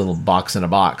this little box in a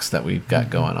box that we've got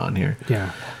going on here.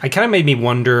 Yeah, it kind of made me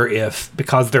wonder if,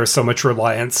 because there's so much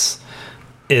reliance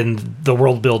in the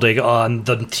world building on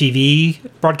the TV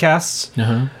broadcasts,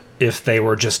 if they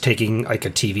were just taking like a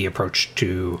TV approach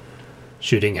to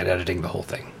shooting and editing the whole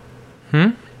thing.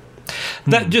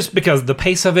 That just because the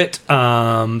pace of it,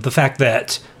 the fact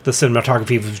that the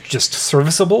cinematography was just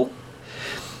serviceable,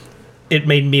 it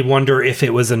made me wonder if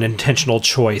it was an intentional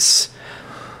choice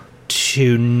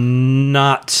to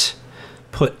not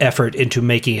put effort into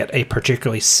making it a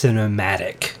particularly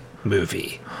cinematic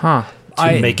movie.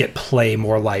 To make it play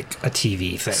more like a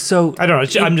TV thing. So I don't know.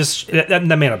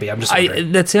 That may not be. I'm just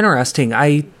wondering. That's interesting.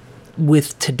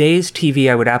 With today's TV,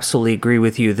 I would absolutely agree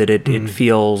with you that it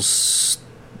feels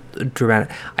dramatic.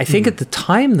 I think at the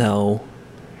time, though,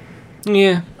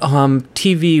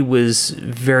 TV was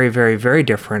very, very, very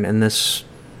different, and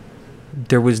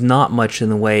there was not much in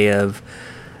the way of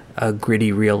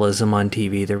gritty realism on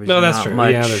TV. There was that's not true.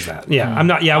 much. Yeah, there's that. Yeah, I'm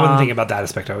not. Yeah, I wasn't thinking about that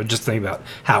aspect. I was just thinking about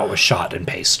how it was shot and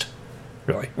paced.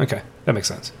 Really? Okay, that makes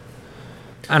sense.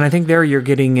 And I think there you're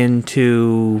getting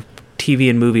into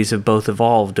TV and movies have both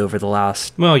evolved over the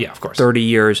last of course 30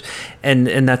 years, and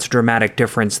that's a dramatic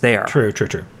difference there. True.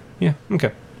 Yeah.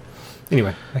 Okay.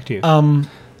 Anyway, back to you.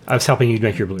 I was helping you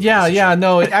make your Blu-ray decision. Yeah.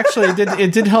 No, it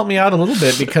did help me out a little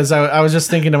bit because I was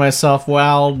just thinking to myself,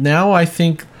 well, now I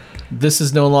think this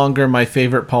is no longer my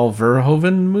favorite Paul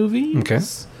Verhoeven movie. Okay.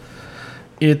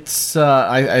 It's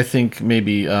I think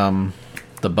maybe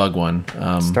the bug one.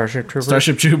 Starship Troopers.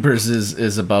 Starship Troopers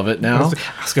is above it now.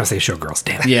 I was gonna say Showgirls.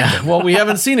 Damn it. Yeah. Well, we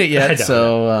haven't seen it yet,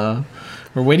 so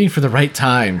we're waiting for the right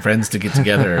time, friends, to get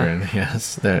together. And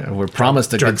yes, we're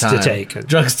promised a good Drugs time. to take.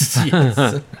 Drugs to take.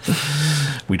 Yes.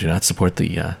 We do not support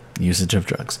the usage of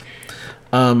drugs.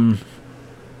 Oh,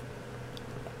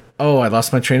 I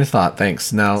lost my train of thought.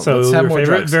 Thanks. Now So let's have your more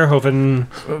favorite drugs. Verhoeven.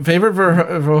 Favorite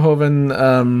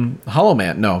Verhoeven, Hollow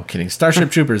Man. No, kidding.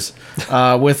 Starship Troopers.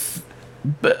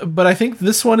 But I think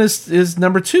this one is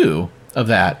number 2 of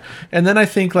that. And then I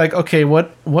think like, okay,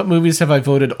 what movies have I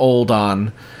voted old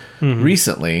on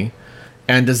recently?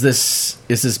 And is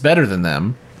this better than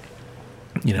them?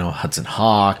 Hudson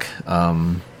Hawk,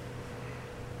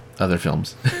 other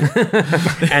films.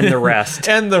 And the rest.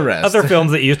 And the rest. Other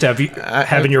films that you used to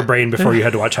have in your brain before you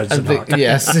had to watch Hudson Hawk.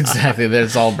 Yes, exactly.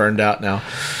 It's all burned out now.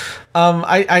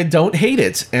 I don't hate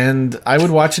it, and I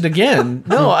would watch it again.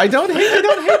 No, I don't hate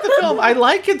the film. I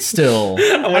like it still.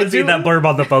 I want to see that blurb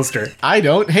on the poster. I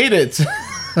don't hate it.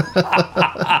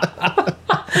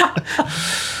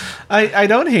 I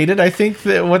don't hate it. I think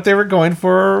that what they were going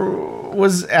for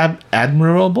was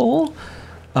admirable.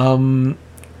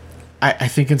 I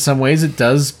think in some ways it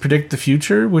does predict the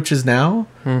future, which is now.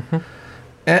 Mm-hmm.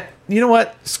 And you know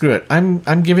what? Screw it.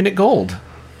 I'm giving it gold.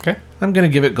 Okay. I'm going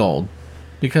to give it gold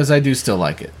because I do still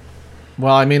like it.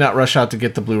 While I may not rush out to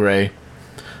get the Blu-ray,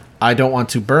 I don't want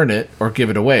to burn it or give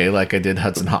it away like I did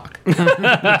Hudson Hawk.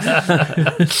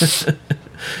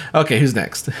 Okay, who's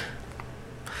next?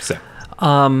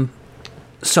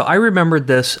 So I remembered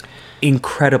this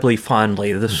incredibly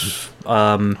fondly. This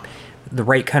the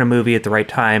right kind of movie at the right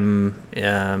time.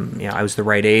 I was the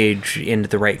right age, into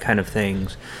the right kind of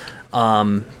things.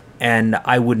 And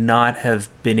I would not have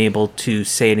been able to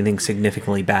say anything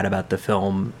significantly bad about the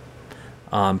film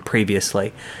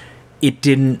previously. It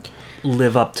didn't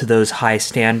live up to those high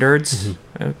standards.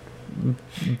 Mm-hmm.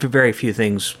 Very few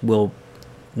things will,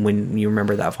 when you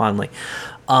remember that fondly.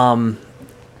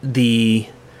 The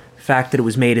fact that it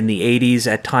was made in the 80s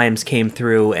at times came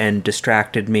through and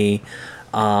distracted me.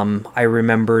 I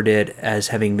remembered it as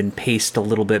having been paced a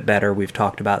little bit better. We've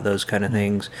talked about those kind of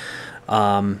things.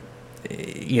 Where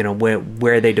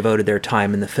they devoted their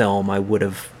time in the film, I would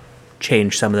have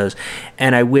changed some of those.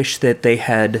 And I wish that they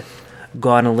had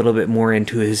gone a little bit more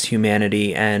into his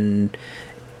humanity and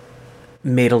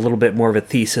made a little bit more of a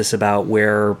thesis about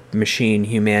where machine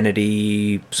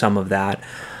humanity, some of that.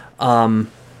 And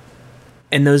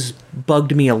those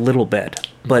bugged me a little bit,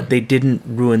 but they didn't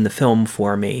ruin the film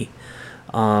for me.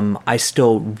 I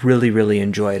still really, really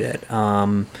enjoyed it.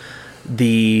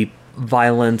 The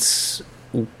violence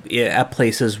at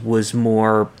places was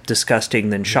more disgusting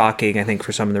than shocking, I think,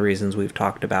 for some of the reasons we've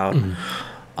talked about.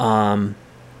 Mm-hmm.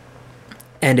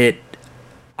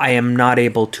 I am not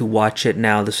able to watch it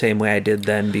now the same way I did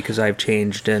then because I've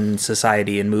changed and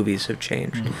society and movies have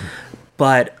changed. Mm-hmm.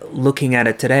 But looking at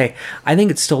it today, I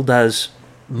think it still does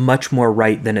much more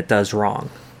right than it does wrong.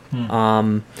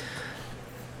 Mm.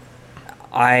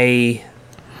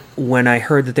 When I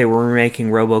heard that they were remaking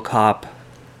RoboCop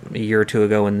a year or two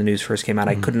ago when the news first came out,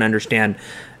 I couldn't understand.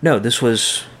 No,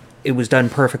 it was done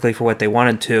perfectly for what they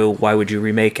wanted to. Why would you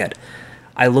remake it?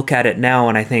 I look at it now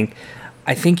and I think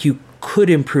you could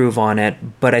improve on it,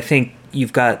 but I think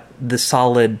you've got the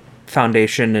solid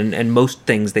foundation and most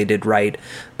things they did right,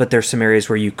 but there's some areas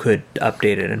where you could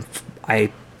update it. And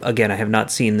I have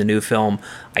not seen the new film.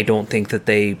 I don't think that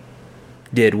they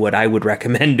did what I would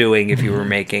recommend doing if you were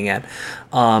making it.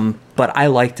 But I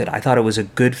liked it. I thought it was a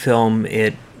good film.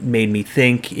 It made me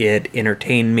think. It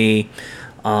entertained me.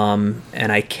 And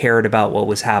I cared about what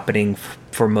was happening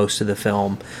for most of the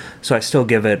film. So I still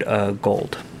give it a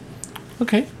gold.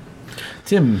 Okay.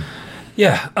 Tim.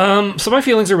 Yeah. So my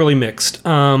feelings are really mixed.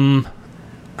 I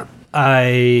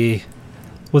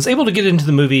was able to get into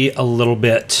the movie a little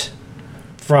bit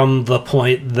from the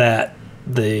point that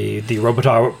the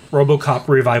RoboCop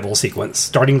revival sequence,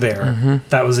 starting there, mm-hmm.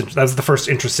 that was the first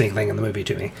interesting thing in the movie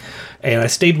to me, and I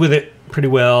stayed with it pretty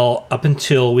well up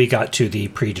until we got to the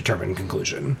predetermined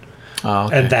conclusion. Oh,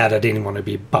 okay. And that I didn't want to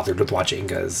be bothered with watching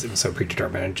because it was so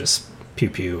predetermined and just pew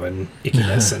pew and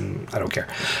ickiness, and I don't care.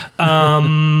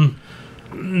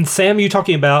 Sam, you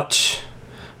talking about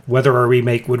whether a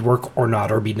remake would work or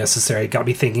not or be necessary got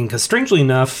me thinking, because strangely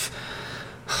enough,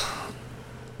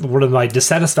 one of my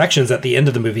dissatisfactions at the end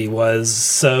of the movie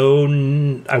was,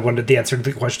 I wanted the answer to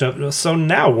the question of, so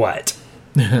now what?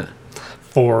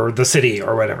 For the city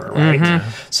or whatever, right? Mm-hmm.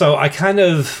 So I kind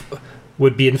of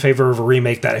would be in favor of a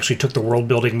remake that actually took the world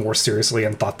building more seriously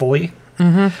and thoughtfully,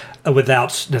 mm-hmm.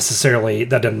 Without necessarily,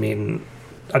 that doesn't mean,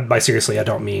 by seriously, I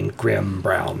don't mean grim,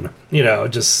 brown,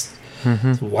 just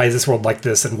mm-hmm. why is this world like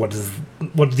this, and what do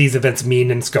these events mean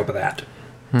in scope of that?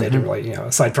 Mm-hmm. They didn't really,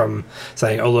 aside from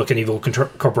saying, oh, look, an evil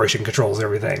corporation controls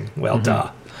everything. Well,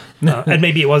 mm-hmm. duh. And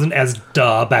maybe it wasn't as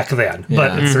duh back then,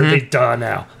 but it's certainly duh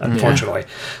now, unfortunately.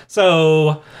 Mm-hmm.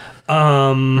 So,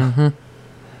 mm-hmm.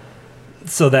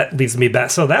 so that leads me back.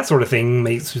 So that sort of thing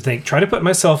makes me think, try to put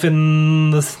myself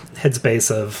in the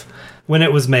headspace of when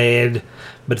it was made,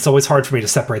 but it's always hard for me to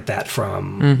separate that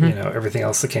from, mm-hmm. Everything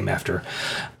else that came after.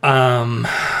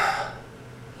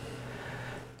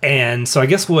 And so I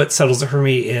guess what settles it for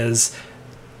me is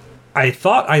I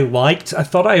thought I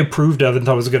approved of and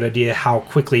thought it was a good idea how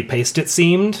quickly paced it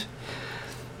seemed.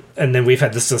 And then we've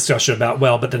had this discussion about,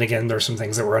 but then again, there's some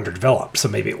things that were underdeveloped, so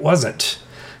maybe it wasn't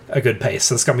a good pace.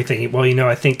 So it's got me thinking,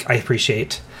 I think I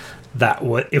appreciate that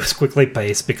it was quickly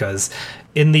paced, because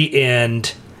in the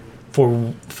end,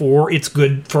 for all its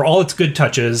good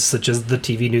touches, such as the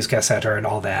TV newscast satire and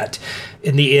all that,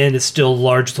 in the end, it's still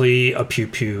largely a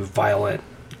pew-pew violent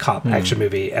cop action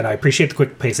movie, and I appreciate the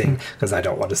quick pacing because I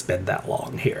don't want to spend that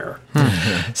long here.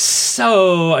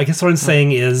 So I guess what I'm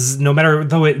saying is, no matter,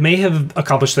 though it may have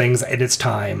accomplished things in its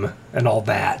time and all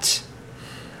that,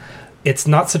 it's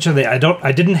not such a thing.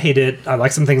 I didn't hate it. I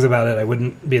like some things about it. I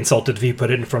wouldn't be insulted if you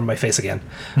put it in front of my face again.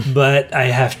 But I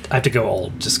have to go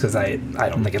old just because I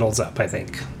don't think it holds up. I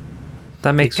think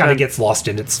That makes it kind of sense. gets lost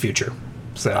in its future.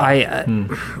 So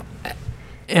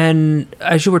And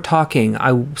as you were talking,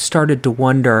 I started to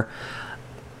wonder,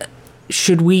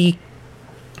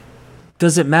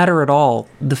 does it matter at all?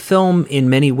 The film, in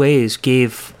many ways,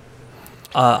 gave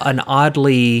an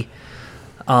oddly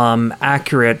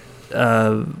accurate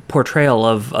portrayal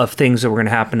of things that were going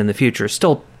to happen in the future.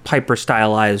 Still hyper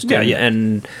stylized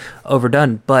and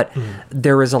overdone, but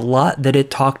there is a lot that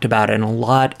it talked about, and a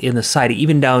lot in the side,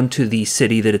 even down to the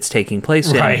city that it's taking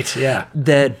place in. right, yeah.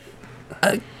 That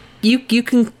you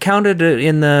can count it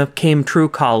in the came true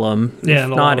column, Yeah, if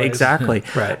in a lot not of ways. exactly.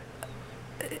 Right.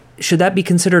 Should that be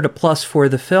considered a plus for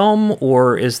the film,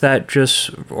 or is that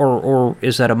just, or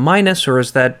is that a minus, or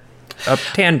is that a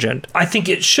tangent? I think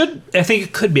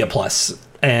it could be a plus,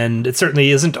 and it certainly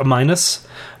isn't a minus.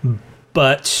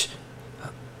 But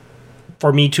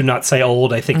for me to not say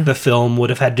old, I think the film would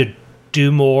have had to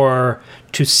do more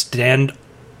to stand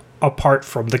apart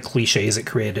from the cliches it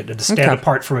created, and to stand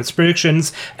apart from its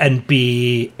predictions and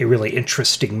be a really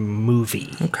interesting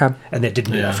movie. Okay. And that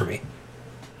didn't do that for me.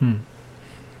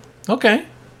 Okay.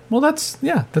 Well, that's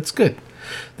good.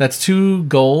 That's 2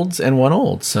 golds and 1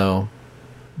 old. So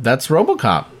that's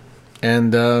RoboCop.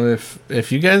 And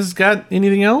if you guys got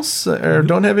anything else or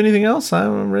don't have anything else,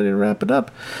 I'm ready to wrap it up.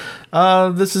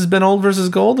 This has been Old versus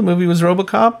Gold. The movie was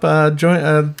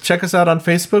RoboCop. Check us out on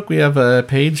Facebook. We have a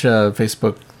page,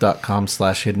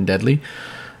 facebook.com/Hidden Deadly.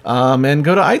 And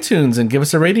go to iTunes and give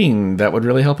us a rating. That would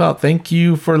really help out. Thank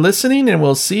you for listening, and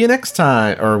we'll see you next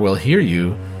time. Or we'll hear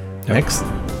you next.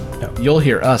 No. You'll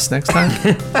hear us next time.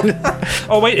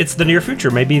 Oh wait, it's the near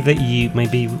future. Maybe we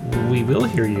will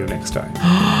hear you next time.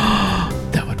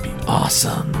 That would be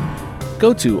awesome.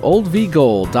 Go to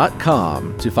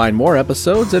oldvgold.com to find more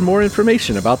episodes and more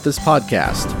information about this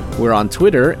podcast. We're on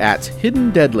Twitter @Hidden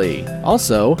Deadly.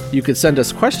 Also, you can send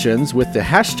us questions with the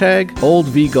hashtag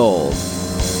OldVGold.